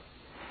good.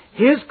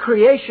 His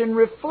creation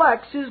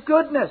reflects His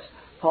goodness.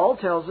 Paul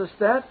tells us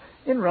that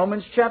in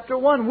Romans chapter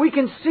 1. We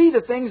can see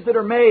the things that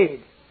are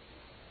made.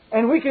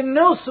 And we can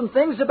know some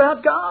things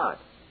about God.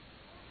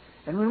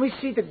 And when we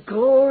see the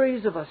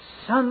glories of a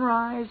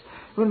sunrise,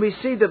 when we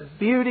see the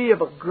beauty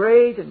of a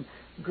great and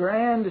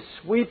grand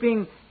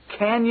sweeping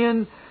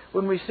canyon,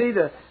 when we see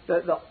the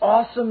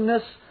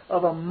awesomeness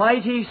of a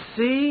mighty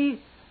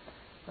sea,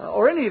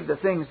 or any of the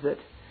things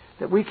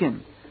that we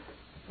can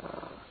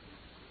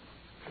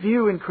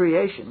view in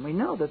creation, we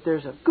know that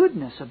there's a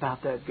goodness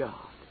about that God.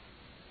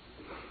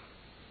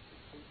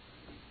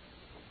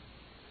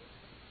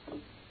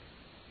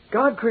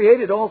 God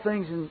created all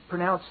things and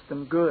pronounced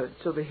them good.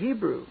 So the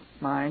Hebrew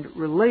mind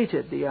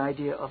related the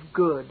idea of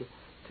good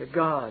to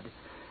God.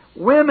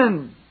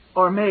 Women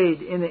are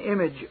made in the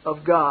image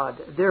of God.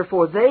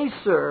 Therefore, they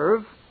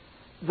serve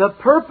the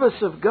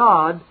purpose of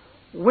God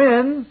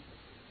when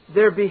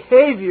their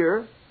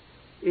behavior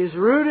is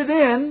rooted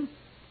in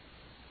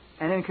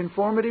and in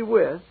conformity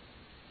with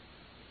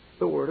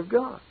the Word of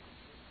God.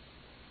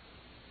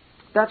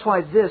 That's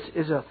why this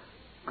is a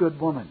good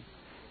woman.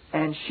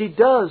 And she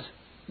does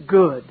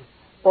good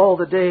all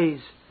the days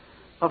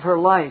of her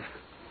life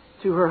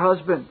to her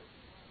husband.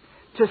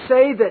 To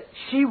say that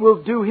she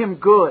will do him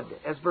good,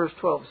 as verse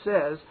 12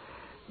 says,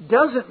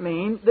 doesn't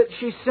mean that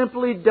she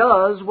simply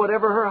does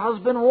whatever her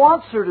husband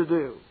wants her to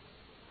do.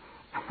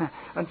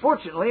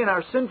 Unfortunately, in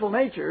our sinful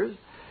natures,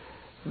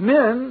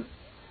 men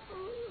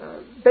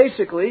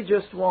basically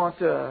just want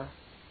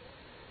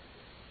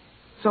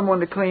someone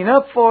to clean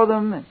up for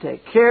them and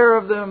take care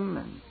of them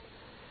and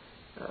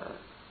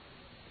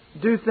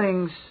do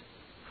things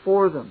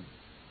for them.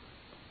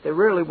 They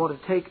rarely want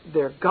to take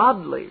their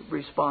godly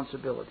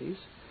responsibilities,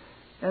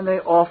 and they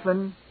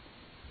often,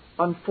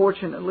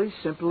 unfortunately,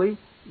 simply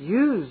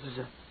use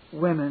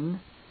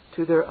women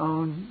to their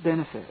own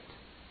benefit.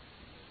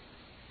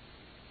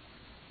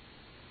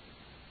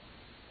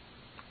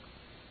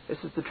 This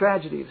is the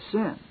tragedy of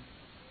sin.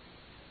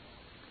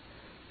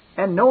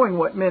 And knowing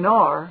what men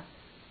are,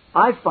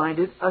 I find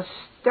it a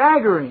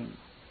staggering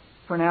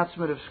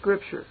pronouncement of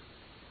Scripture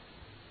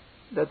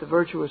that the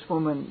virtuous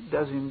woman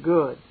does him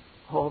good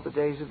all the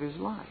days of his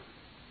life,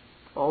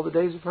 all the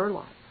days of her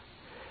life.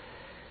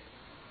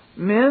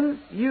 Men,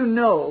 you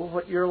know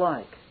what you're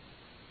like.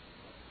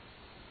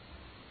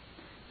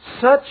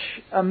 Such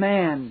a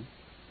man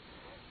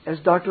as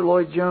Dr.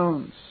 Lloyd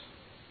Jones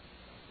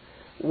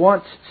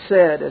once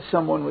said, as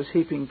someone was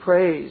heaping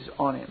praise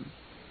on him,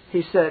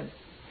 he said,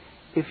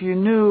 "If you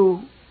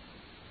knew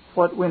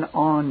what went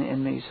on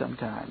in me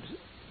sometimes,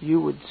 you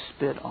would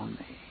spit on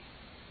me."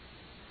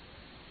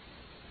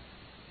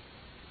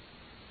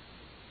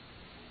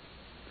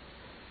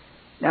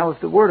 Now,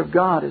 if the Word of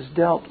God has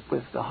dealt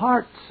with the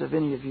hearts of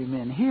any of you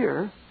men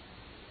here,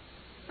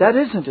 that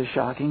isn't a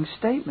shocking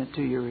statement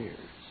to your ears.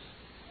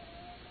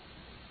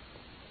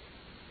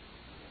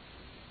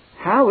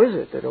 How is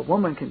it that a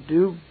woman can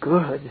do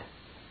good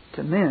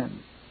to men?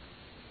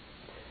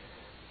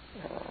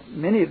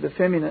 Many of the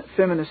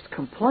feminist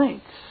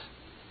complaints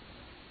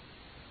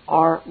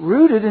are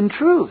rooted in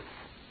truth.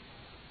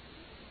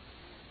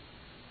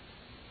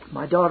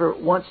 My daughter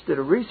once did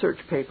a research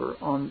paper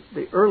on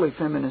the early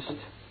feminists,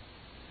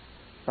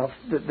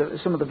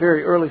 some of the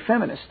very early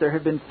feminists. There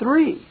have been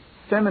 3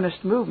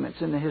 feminist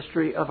movements in the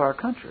history of our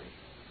country.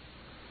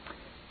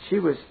 She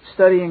was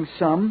studying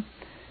some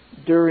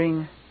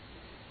during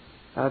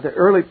the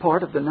early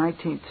part of the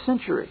 19th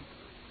century.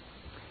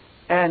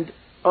 And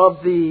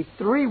of the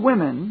 3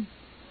 women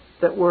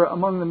that were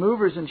among the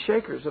movers and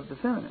shakers of the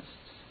feminists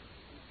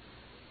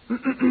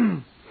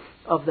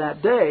of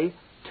that day,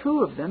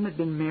 2 of them had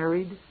been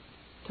married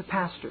to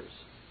pastors.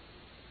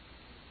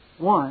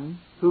 One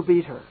who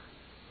beat her.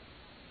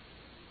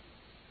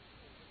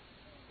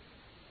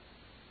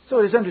 So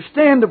it is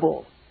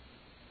understandable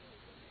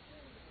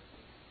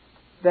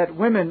that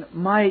women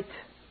might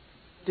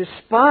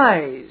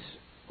despise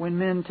when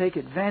men take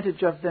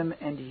advantage of them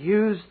and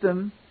use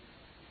them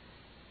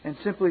and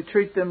simply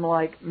treat them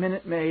like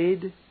Minute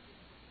Maid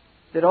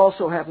that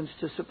also happens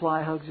to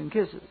supply hugs and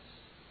kisses.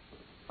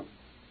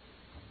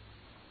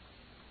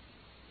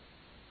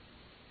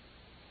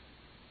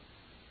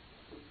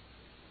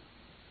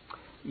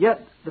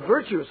 Yet the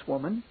virtuous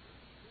woman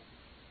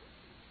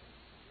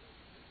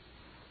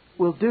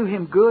will do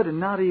him good and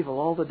not evil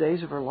all the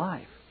days of her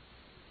life.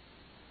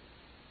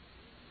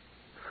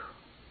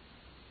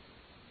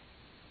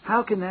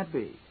 How can that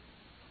be?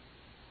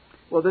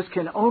 Well, this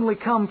can only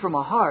come from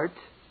a heart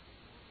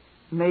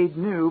made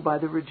new by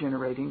the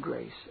regenerating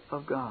grace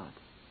of God.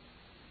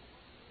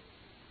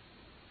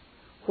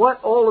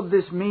 what all of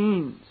this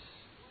means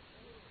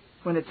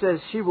when it says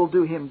she will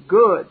do him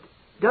good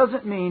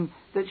doesn't mean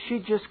that she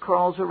just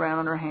crawls around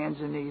on her hands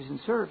and knees and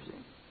serves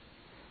him.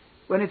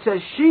 When it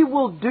says she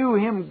will do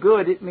him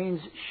good, it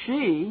means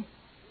she,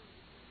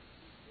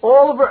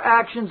 all of her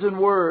actions and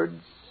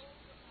words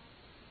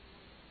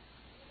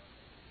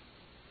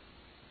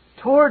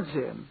towards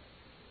him,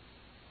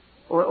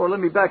 or let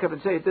me back up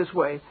and say it this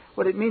way.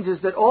 What it means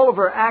is that all of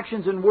her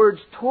actions and words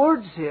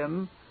towards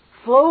him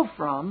flow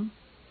from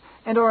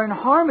and are in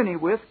harmony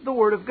with the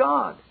Word of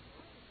God.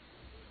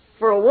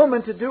 For a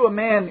woman to do a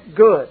man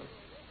good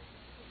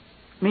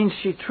means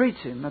she treats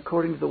him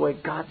according to the way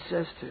God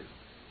says to.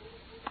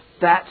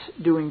 That's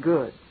doing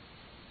good.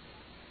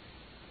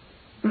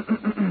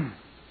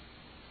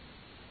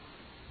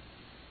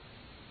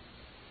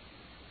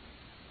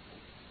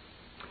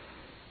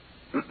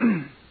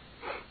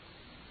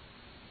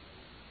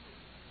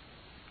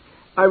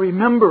 I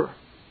remember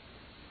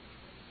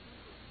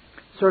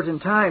certain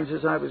times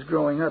as I was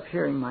growing up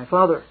hearing my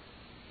father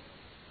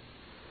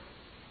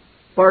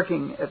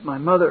barking at my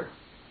mother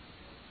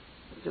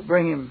to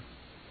bring him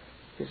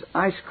his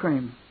ice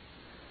cream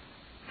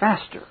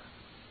faster.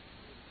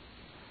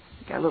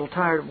 He got a little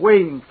tired of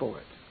waiting for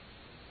it.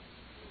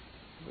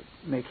 It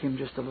would make him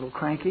just a little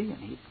cranky,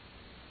 and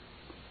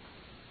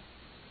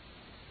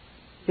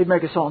he'd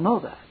make us all know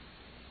that.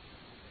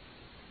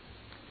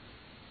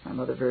 My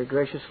mother very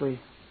graciously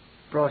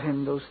brought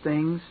him those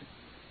things,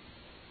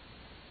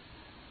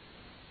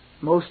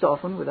 most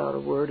often without a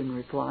word in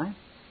reply.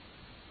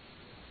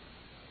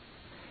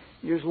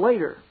 Years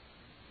later,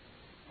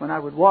 when I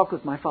would walk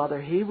with my father,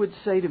 he would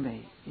say to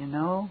me, "You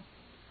know,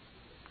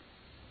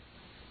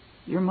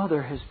 your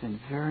mother has been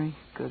very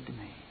good to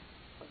me."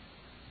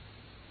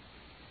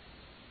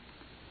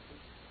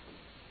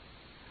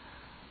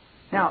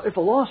 Now, if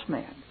a lost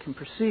man can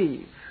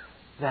perceive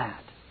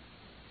that,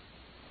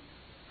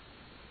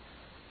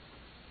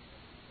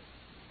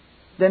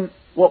 then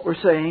what we're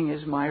saying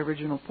is my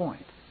original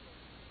point.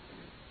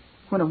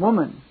 When a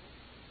woman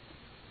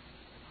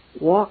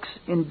walks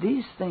in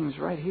these things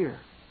right here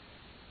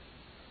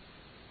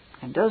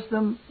and does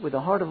them with a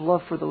heart of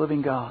love for the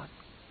living God,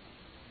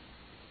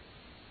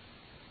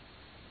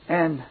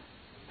 and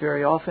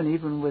very often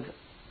even with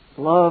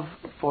love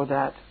for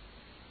that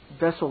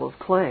vessel of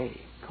clay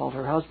called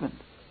her husband,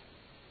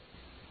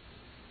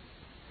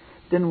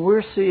 then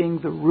we're seeing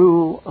the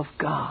rule of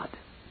God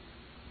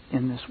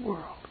in this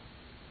world.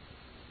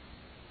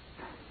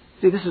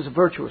 See, this is a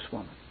virtuous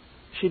woman.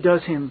 She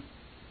does him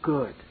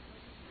good.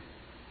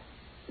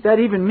 That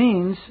even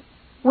means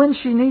when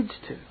she needs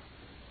to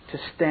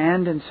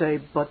stand and say,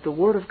 "But the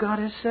Word of God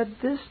has said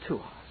this to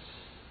us."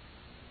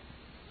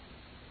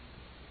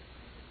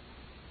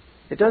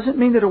 It doesn't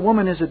mean that a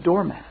woman is a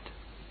doormat.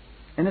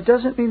 And it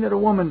doesn't mean that a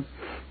woman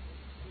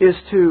is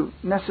to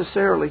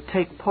necessarily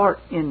take part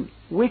in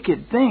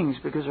wicked things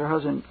because her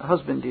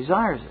husband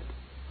desires it.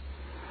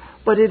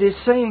 But it is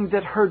saying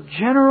that her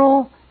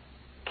general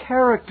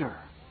character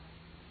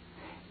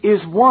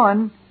is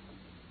one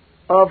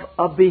of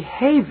a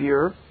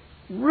behavior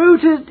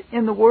rooted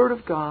in the Word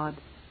of God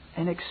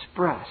and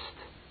expressed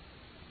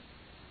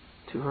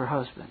to her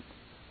husband.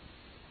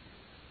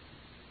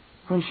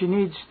 When she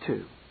needs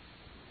to,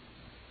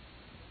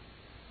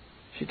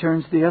 she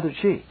turns the other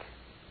cheek.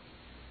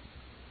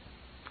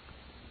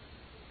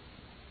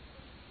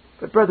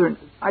 But brethren,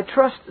 I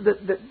trust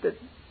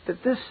that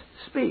this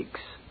speaks.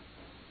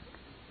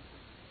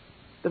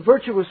 The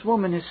virtuous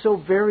woman is so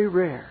very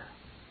rare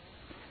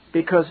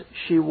because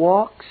she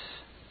walks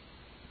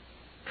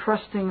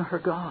trusting her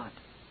God.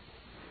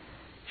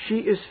 She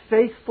is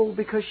faithful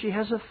because she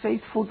has a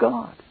faithful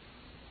God.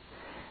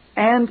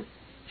 And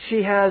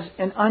she has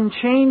an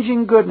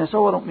unchanging goodness.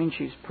 Oh, I don't mean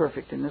she's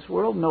perfect in this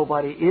world.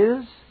 Nobody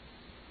is.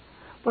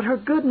 But her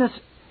goodness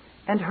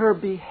and her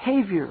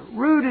behavior,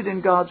 rooted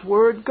in God's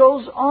Word,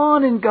 goes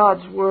on in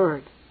God's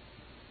Word.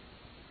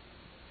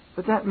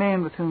 But that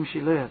man with whom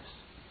she lives,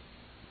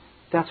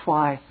 that's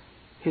why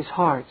his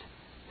heart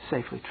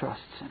safely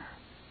trusts in her.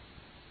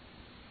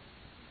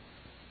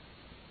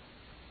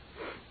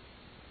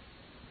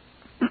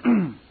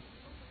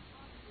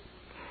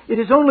 It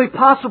is only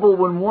possible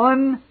when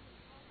one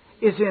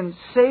is in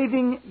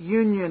saving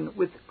union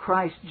with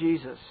Christ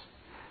Jesus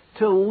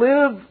to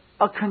live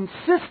a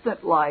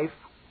consistent life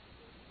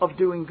of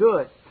doing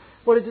good.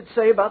 What does it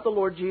say about the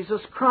Lord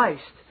Jesus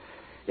Christ?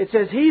 It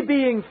says, He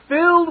being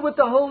filled with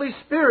the Holy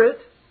Spirit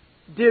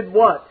did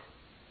what?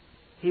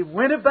 He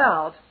went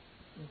about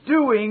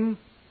doing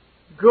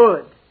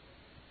good.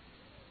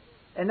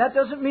 And that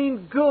doesn't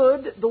mean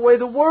good the way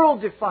the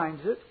world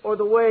defines it, or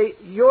the way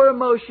your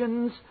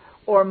emotions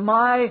or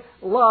my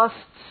lusts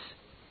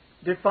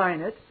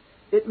define it.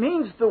 It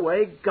means the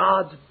way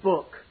God's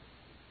book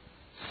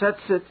sets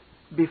it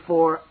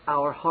before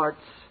our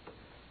hearts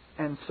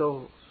and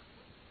souls.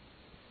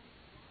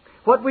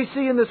 What we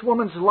see in this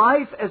woman's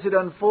life as it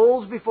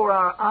unfolds before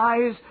our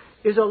eyes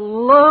is a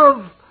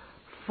love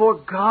for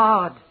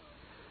God,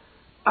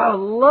 a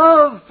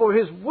love for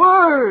His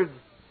Word,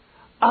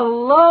 a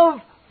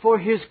love for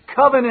His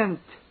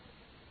covenant.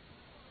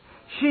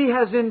 She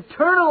has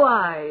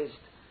internalized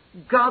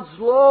God's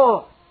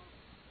law.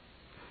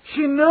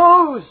 She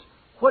knows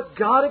what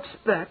God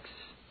expects.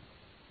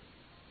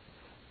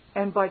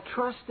 And by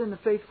trust in the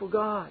faithful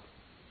God,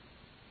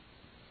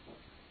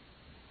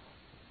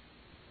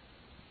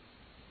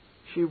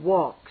 she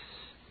walks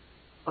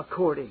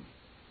according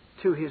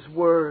to His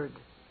Word.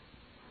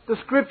 The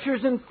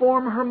Scriptures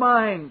inform her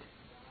mind.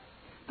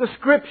 The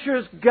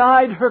Scriptures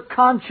guide her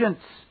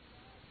conscience.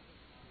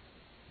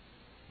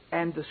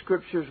 And the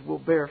Scriptures will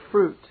bear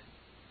fruit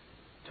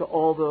to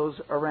all those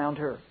around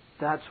her.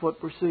 That's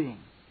what we're seeing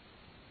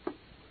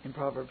in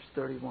Proverbs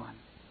 31.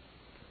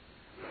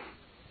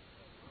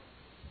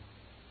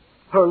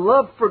 Her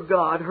love for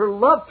God, her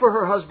love for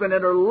her husband,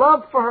 and her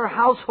love for her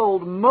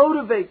household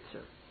motivates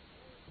her.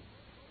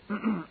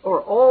 Or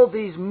all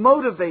these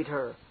motivate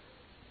her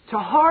to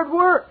hard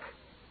work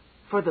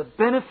for the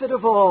benefit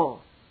of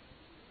all.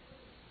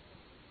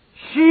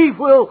 She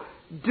will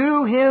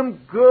do him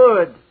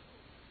good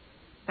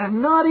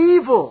and not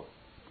evil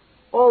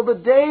all the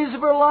days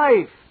of her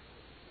life.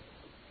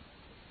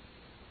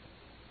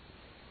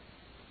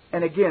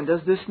 And again,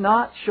 does this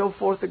not show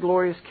forth the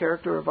glorious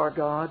character of our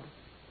God?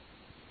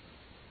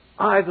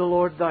 I, the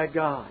Lord thy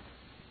God,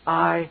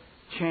 I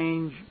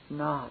change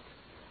not.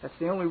 That's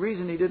the only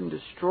reason He didn't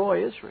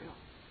destroy Israel.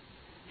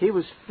 He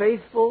was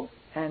faithful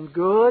and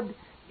good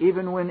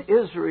even when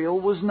Israel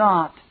was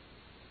not.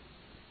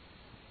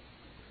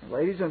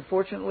 Ladies,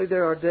 unfortunately,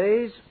 there are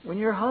days when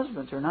your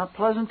husbands are not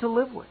pleasant to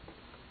live with.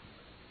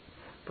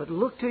 But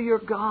look to your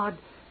God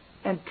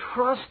and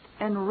trust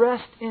and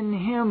rest in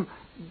Him.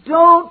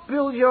 Don't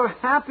build your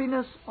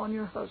happiness on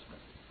your husband.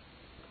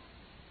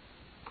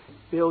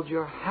 Build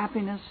your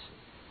happiness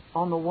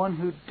on the one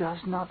who does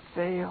not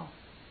fail.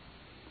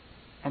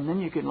 And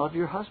then you can love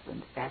your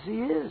husband as he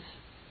is.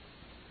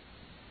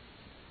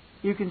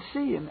 You can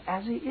see him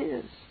as he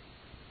is.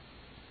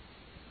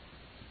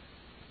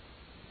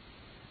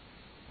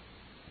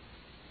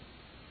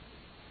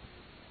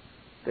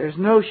 There's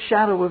no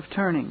shadow of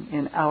turning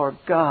in our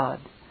God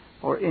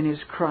or in His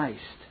Christ.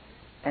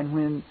 And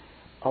when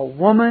a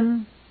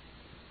woman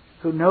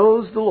who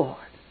knows the Lord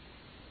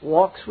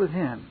walks with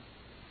Him,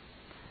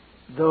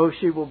 though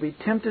she will be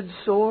tempted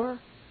sore,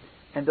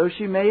 and though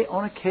she may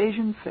on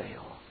occasion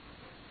fail,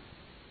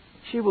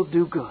 she will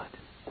do good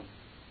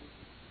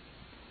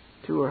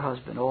to her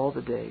husband all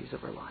the days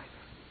of her life.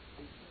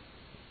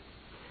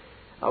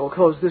 I will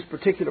close this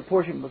particular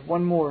portion with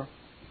one more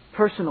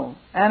personal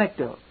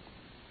anecdote.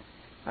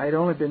 I had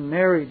only been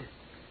married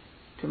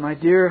to my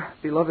dear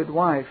beloved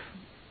wife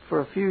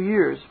for a few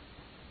years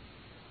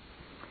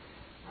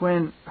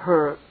when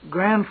her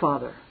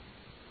grandfather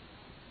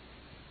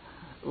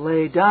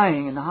lay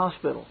dying in the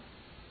hospital.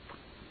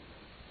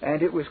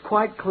 And it was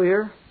quite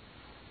clear.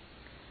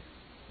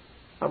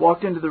 I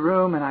walked into the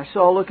room and I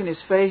saw a look in his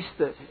face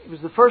that it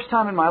was the first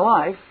time in my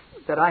life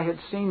that I had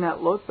seen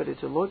that look, but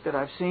it's a look that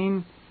I've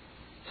seen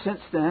since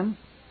then.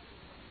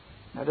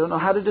 I don't know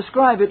how to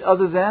describe it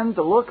other than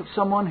the look of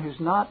someone who's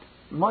not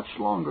much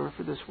longer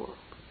for this world.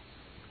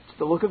 It's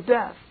the look of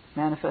death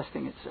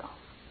manifesting itself.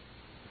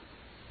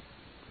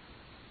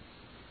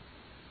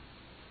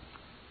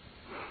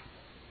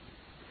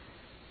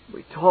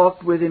 We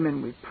talked with him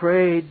and we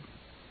prayed.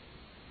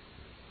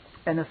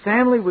 And the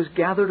family was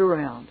gathered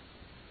around.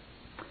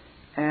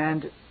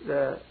 And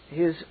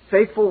his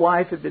faithful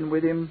wife had been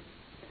with him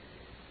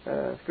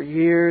for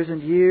years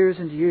and years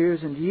and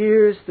years and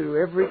years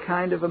through every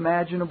kind of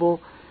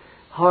imaginable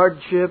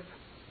hardship.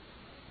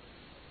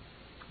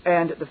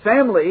 And the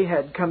family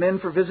had come in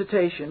for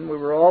visitation. We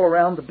were all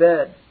around the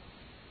bed.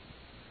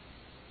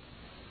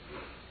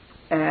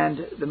 And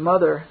the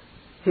mother,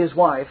 his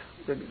wife,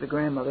 the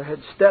grandmother, had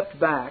stepped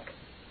back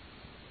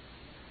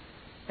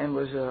and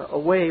was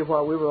away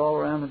while we were all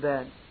around the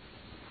bed.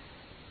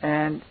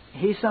 And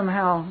he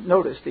somehow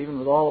noticed, even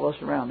with all of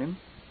us around him,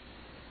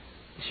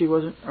 she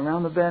wasn't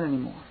around the bed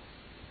anymore.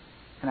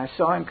 And I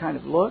saw him kind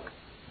of look,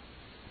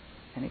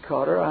 and he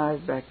caught her eyes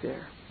back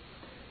there.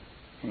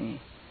 And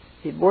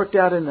he'd worked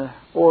out in the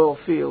oil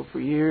field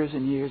for years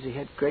and years. He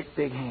had great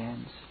big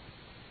hands,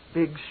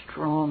 big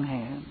strong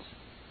hands.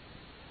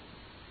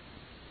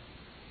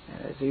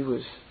 And as he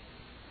was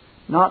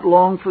not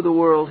long for the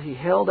world, he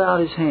held out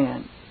his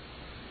hand.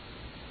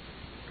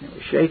 It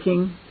was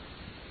shaking,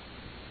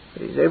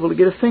 but he was able to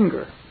get a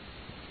finger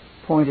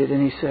pointed,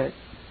 and he said,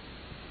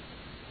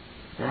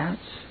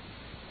 "That's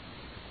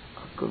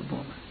a good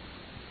woman."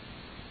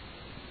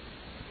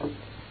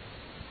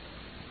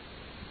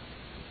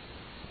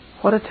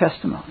 What a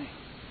testimony.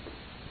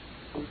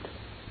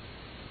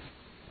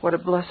 What a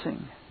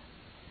blessing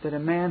that a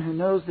man who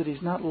knows that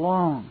he's not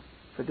long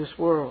for this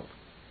world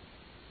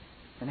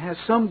and has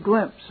some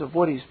glimpse of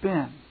what he's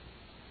been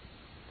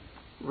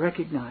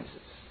recognizes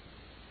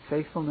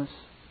faithfulness,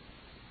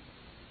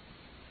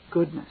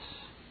 goodness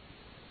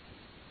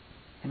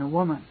in a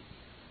woman.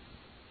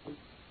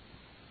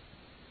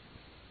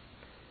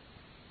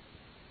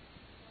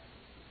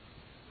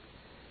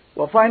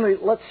 Well, finally,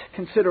 let's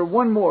consider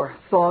one more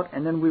thought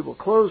and then we will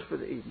close for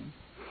the evening.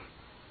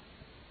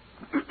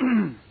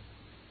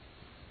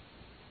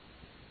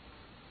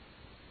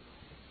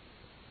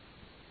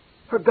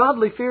 Her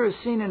godly fear is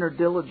seen in her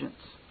diligence.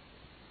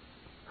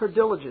 Her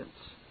diligence.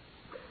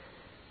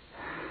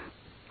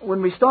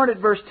 When we start at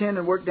verse 10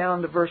 and work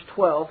down to verse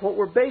 12, what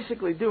we're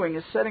basically doing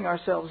is setting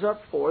ourselves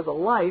up for the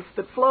life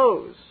that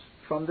flows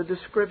from the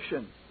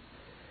description.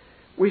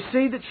 We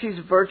see that she's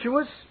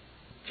virtuous.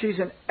 She's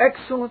an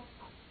excellent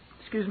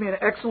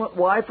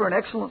wife or an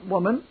excellent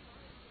woman.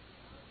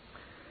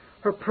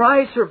 Her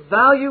price, her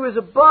value is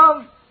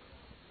above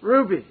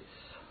rubies,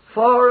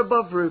 far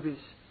above rubies.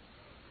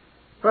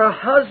 Her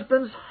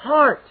husband's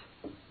heart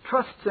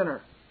trusts in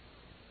her,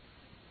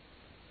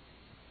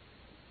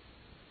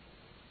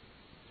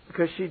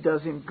 because she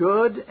does him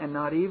good and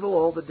not evil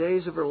all the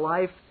days of her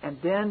life. And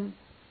then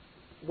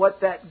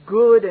what that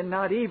good and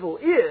not evil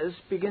is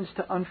begins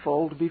to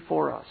unfold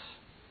before us,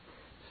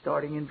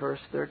 starting in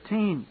verse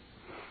 13.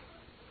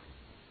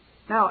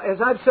 Now,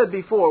 as I've said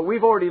before,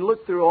 we've already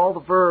looked through all the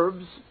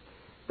verbs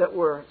that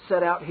were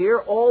set out here,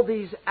 all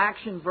these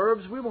action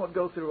verbs. We won't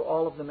go through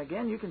all of them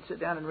again. You can sit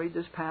down and read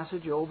this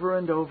passage over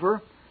and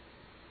over.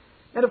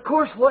 And of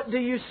course, what do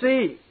you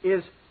see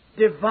is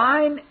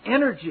divine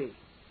energy,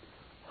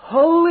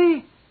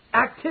 holy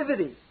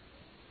activity.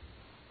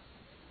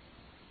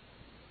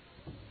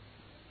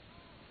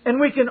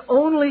 And we can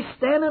only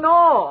stand in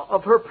awe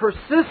of her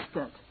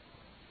persistent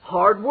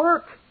hard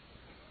work,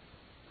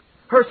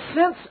 her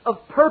sense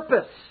of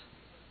purpose,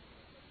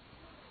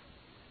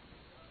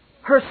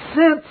 her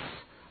sense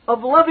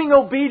of loving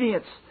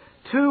obedience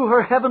to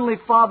her Heavenly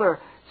Father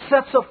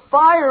sets a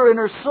fire in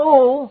her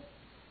soul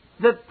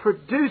that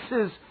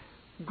produces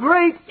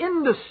great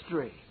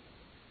industry.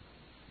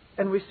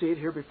 And we see it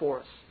here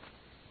before us.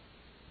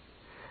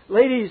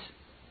 Ladies,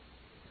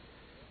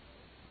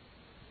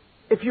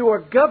 if you are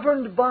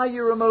governed by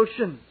your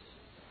emotions,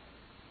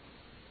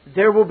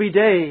 there will be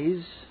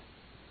days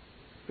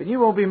when you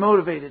won't be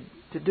motivated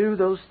to do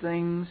those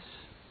things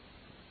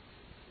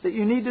that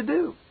you need to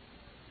do.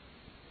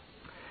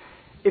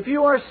 If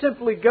you are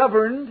simply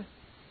governed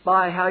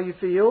by how you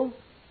feel,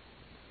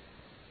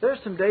 there are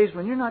some days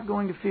when you're not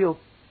going to feel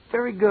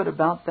very good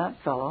about that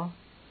fellow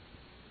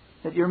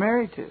that you're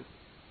married to.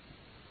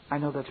 I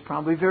know that's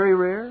probably very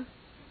rare.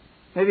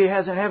 Maybe it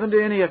hasn't happened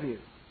to any of you.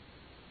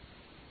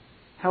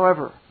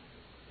 However,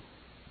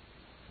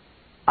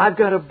 I've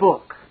got a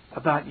book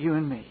about you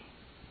and me,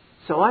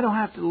 so I don't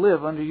have to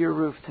live under your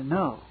roof to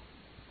know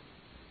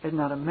there's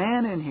not a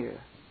man in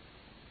here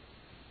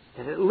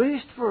that, at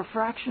least for a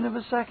fraction of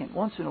a second,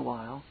 once in a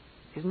while,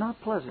 is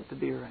not pleasant to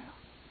be around.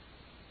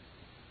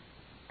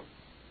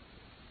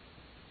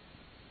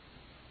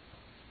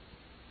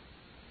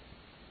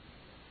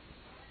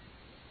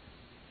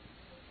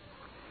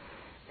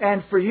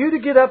 And for you to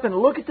get up and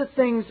look at the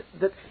things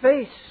that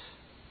face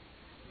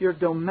your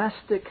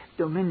domestic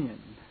dominion,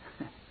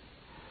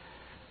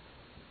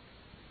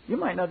 you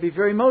might not be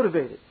very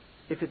motivated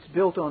if it's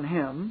built on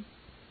Him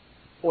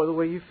or the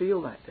way you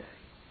feel that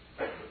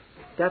day.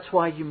 That's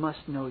why you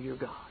must know your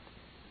God.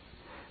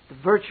 The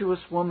virtuous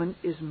woman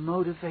is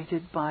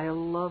motivated by a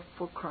love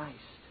for Christ.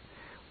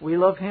 We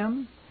love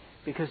Him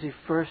because He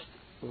first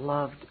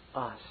loved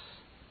us.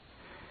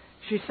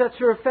 She sets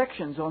her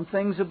affections on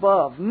things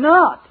above,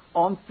 not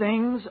on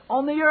things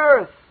on the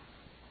earth.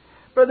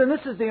 Brethren,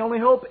 this is the only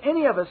hope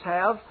any of us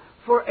have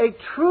for a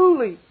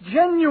truly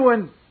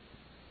genuine,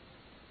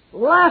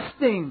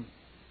 lasting,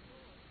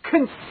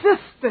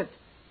 consistent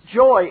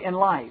joy in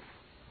life.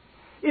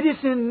 It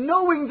is in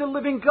knowing the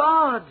living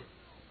God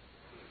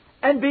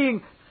and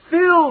being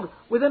filled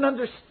with an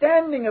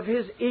understanding of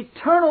His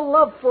eternal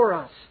love for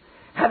us,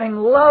 having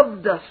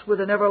loved us with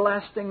an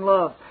everlasting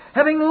love,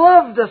 having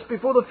loved us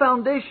before the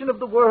foundation of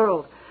the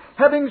world,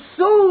 having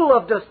so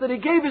loved us that He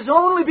gave His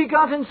only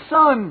begotten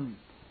Son,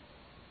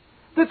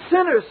 that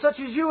sinners such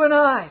as you and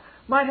I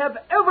might have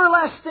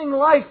everlasting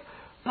life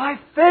by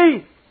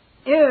faith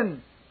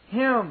in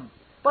Him,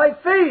 by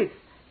faith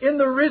in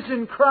the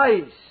risen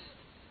Christ.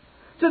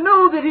 To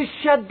know that His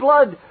shed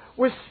blood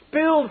was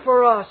spilled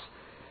for us.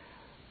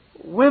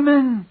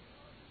 Women,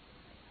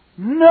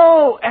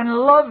 know and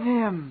love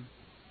Him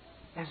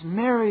as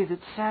Mary that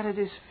sat at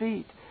His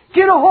feet.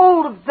 Get a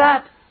hold of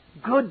that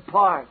good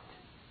part.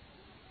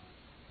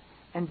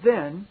 And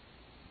then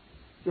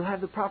you'll have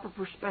the proper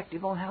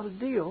perspective on how to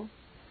deal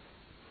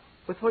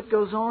with what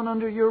goes on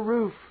under your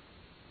roof.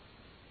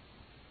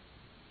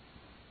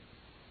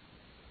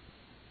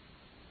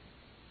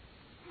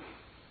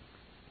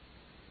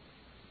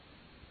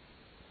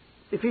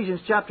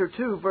 Ephesians chapter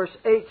 2 verse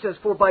 8 says,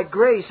 "For by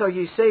grace are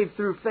ye saved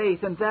through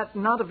faith, and that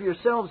not of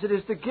yourselves, it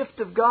is the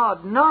gift of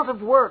God, not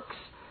of works,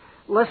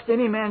 lest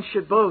any man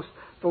should boast.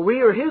 For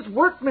we are His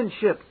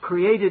workmanship,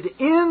 created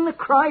in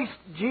Christ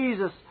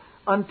Jesus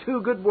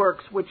unto good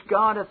works, which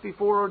God hath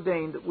before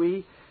ordained that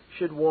we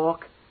should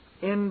walk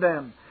in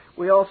them."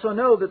 We also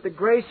know that the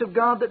grace of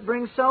God that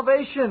brings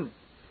salvation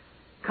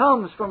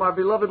comes from our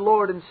beloved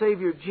Lord and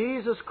Savior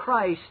Jesus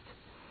Christ.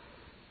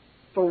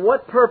 For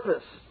what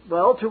purpose?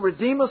 Well, to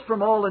redeem us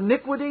from all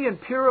iniquity and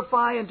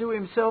purify unto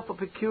Himself a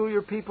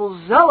peculiar people,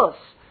 zealous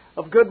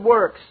of good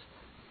works.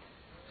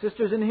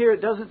 Sisters, in here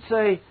it doesn't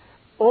say,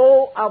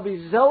 "Oh, I'll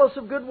be zealous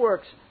of good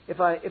works." if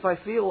I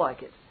feel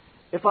like it.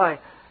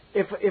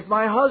 If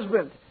my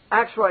husband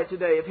acts right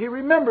today, if he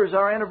remembers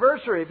our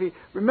anniversary, if he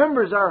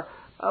remembers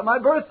my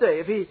birthday,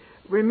 if he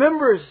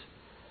remembers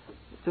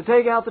to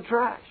take out the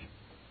trash,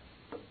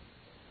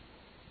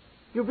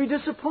 you'll be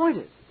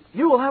disappointed.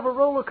 You will have a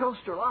roller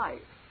coaster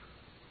life.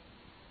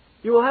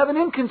 You will have an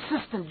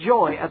inconsistent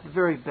joy at the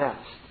very best,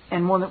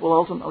 and one that will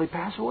ultimately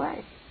pass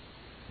away.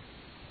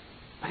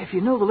 But if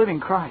you know the living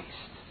Christ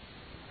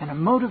and are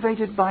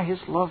motivated by His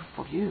love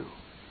for you,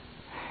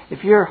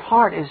 if your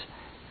heart is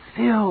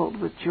filled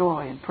with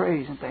joy and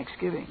praise and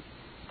thanksgiving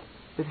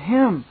with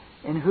Him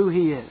and who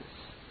He is,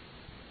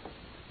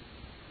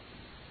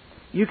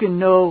 you can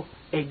know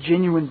a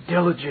genuine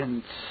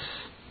diligence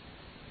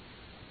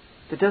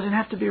that doesn't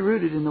have to be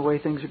rooted in the way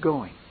things are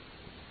going.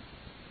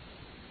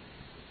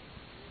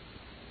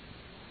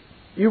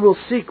 You will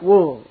seek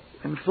wool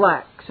and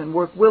flax and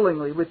work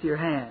willingly with your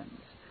hands.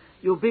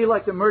 You'll be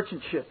like the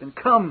merchant ship and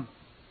come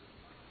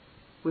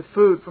with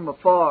food from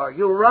afar.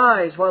 You'll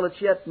rise while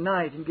it's yet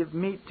night and give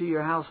meat to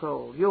your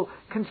household. You'll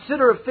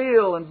consider a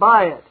field and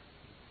buy it.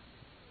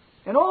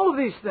 And all of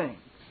these things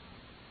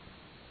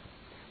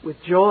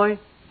with joy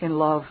and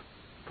love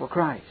for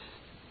Christ.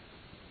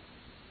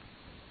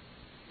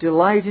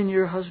 Delight in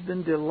your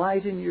husband,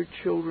 delight in your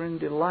children,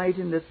 delight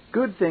in the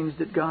good things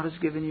that God has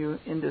given you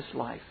in this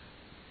life.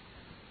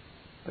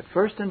 But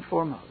first and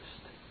foremost,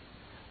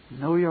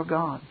 know your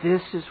God.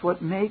 This is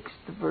what makes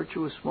the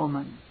virtuous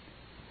woman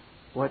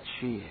what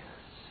she is.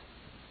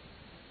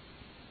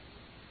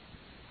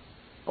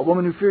 A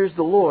woman who fears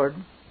the Lord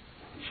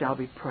shall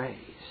be praised.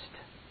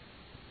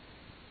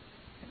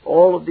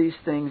 All of these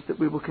things that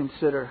we will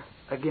consider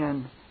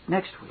again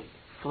next week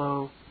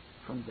flow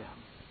from them.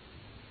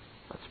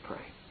 Let's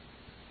pray.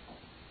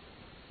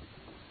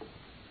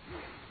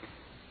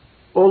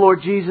 O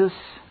Lord Jesus,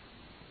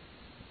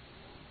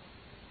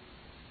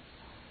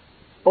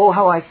 oh,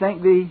 how I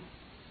thank Thee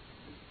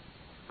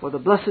for the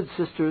blessed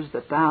sisters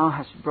that Thou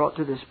hast brought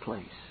to this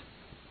place.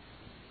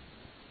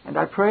 And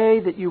I pray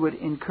that You would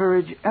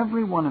encourage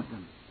every one of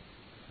them,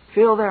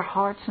 fill their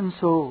hearts and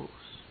souls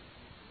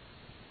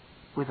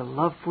with a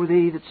love for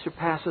Thee that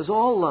surpasses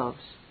all loves,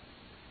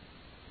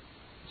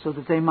 so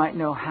that they might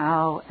know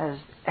how, as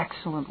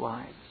excellent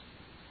wives,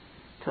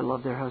 to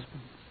love their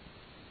husbands.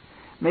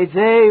 May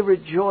they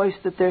rejoice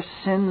that their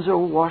sins are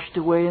washed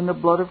away in the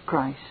blood of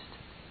Christ.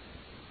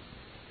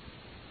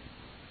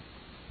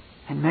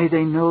 And may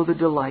they know the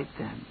delight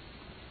then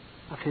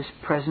of His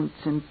presence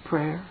in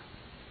prayer,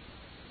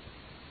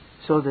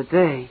 so that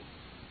they,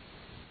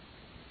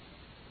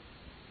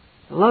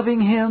 loving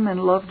Him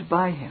and loved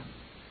by Him,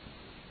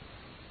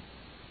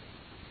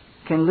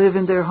 can live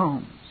in their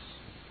homes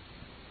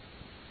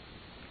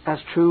as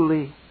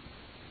truly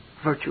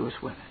virtuous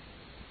women.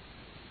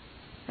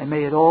 And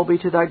may it all be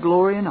to Thy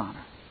glory and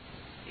honor.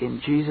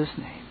 In Jesus'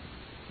 name,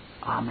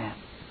 amen.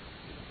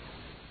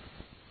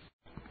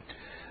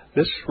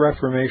 This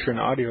Reformation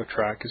audio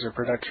track is a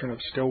production of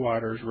Still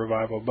Waters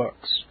Revival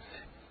Books.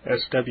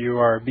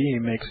 SWRB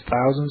makes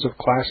thousands of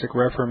classic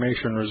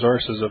Reformation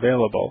resources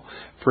available,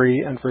 free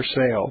and for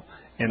sale,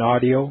 in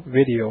audio,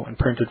 video, and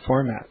printed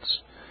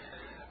formats.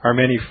 Our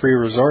many free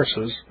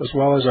resources, as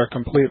well as our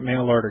complete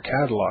mail-order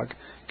catalog,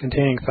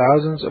 containing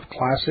thousands of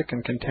classic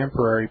and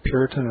contemporary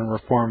Puritan and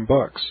Reformed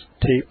books,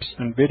 tapes,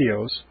 and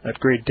videos at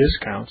great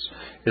discounts,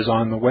 is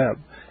on the web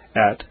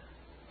at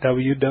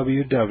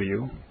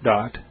www.swrb.com.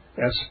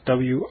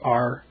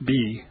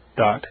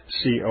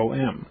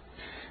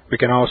 We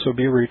can also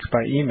be reached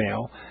by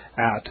email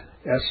at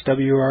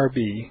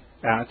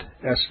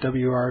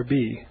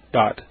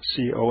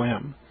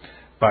swrb@swrb.com,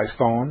 by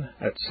phone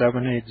at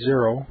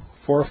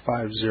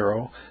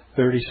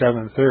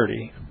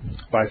 780-450-3730,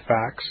 by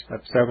fax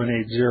at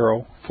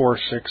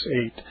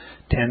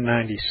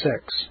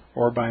 780-468-1096,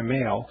 or by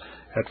mail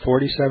at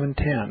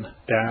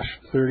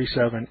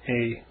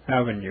 4710-37A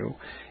Avenue,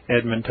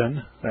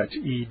 Edmonton, that's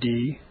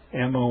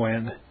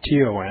Edmonton,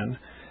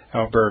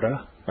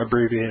 Alberta,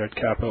 abbreviated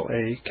capital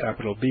A,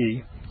 capital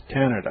B,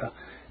 Canada,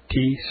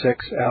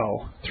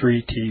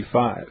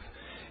 T6L3T5.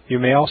 You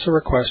may also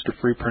request a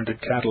free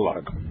printed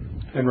catalog.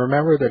 And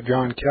remember that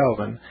John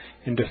Calvin,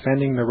 in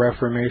defending the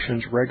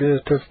Reformation's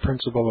regulative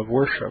principle of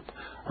worship,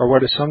 or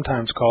what is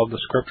sometimes called the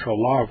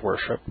scriptural law of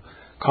worship,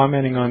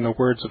 commenting on the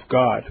words of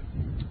God,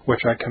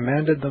 which I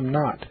commanded them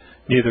not,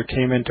 neither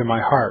came into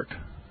my heart,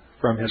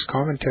 from his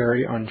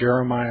commentary on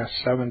Jeremiah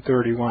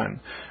 7:31,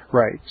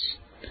 writes,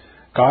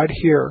 God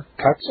here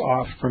cuts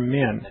off from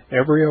men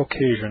every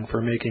occasion for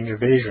making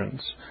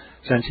evasions,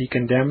 since he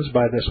condemns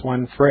by this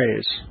one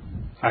phrase,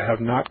 I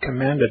have not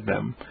commanded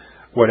them,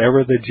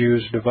 whatever the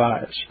Jews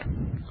devised.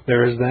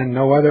 There is then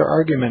no other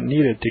argument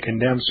needed to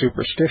condemn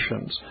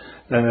superstitions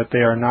than that they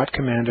are not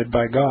commanded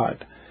by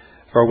God.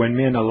 For when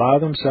men allow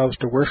themselves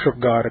to worship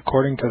God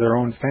according to their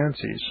own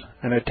fancies,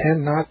 and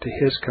attend not to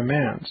His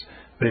commands,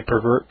 they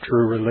pervert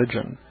true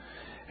religion.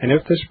 And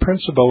if this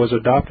principle was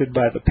adopted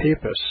by the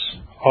Papists,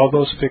 all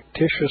those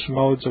fictitious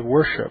modes of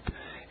worship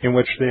in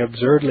which they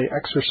absurdly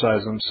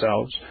exercise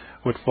themselves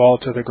would fall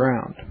to the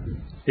ground.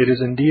 It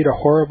is indeed a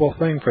horrible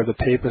thing for the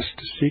papists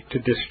to seek to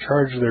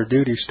discharge their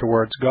duties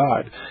towards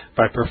God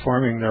by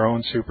performing their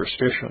own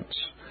superstitions.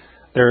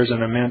 There is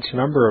an immense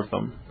number of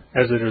them,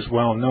 as it is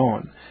well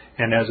known,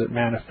 and as it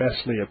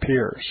manifestly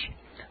appears.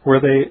 Were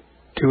they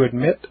to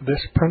admit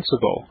this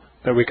principle,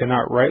 that we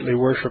cannot rightly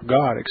worship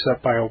God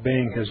except by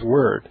obeying His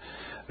word,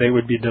 they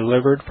would be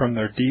delivered from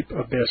their deep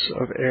abyss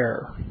of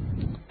error.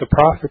 The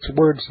prophet's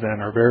words,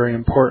 then, are very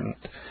important,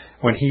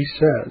 when he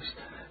says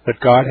that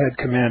God had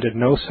commanded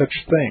no such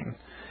thing,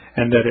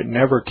 and that it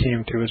never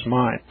came to his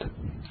mind,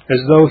 as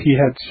though he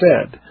had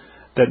said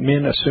that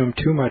men assume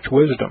too much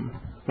wisdom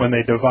when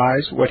they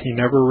devise what he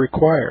never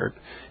required,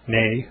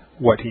 nay,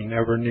 what he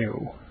never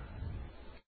knew.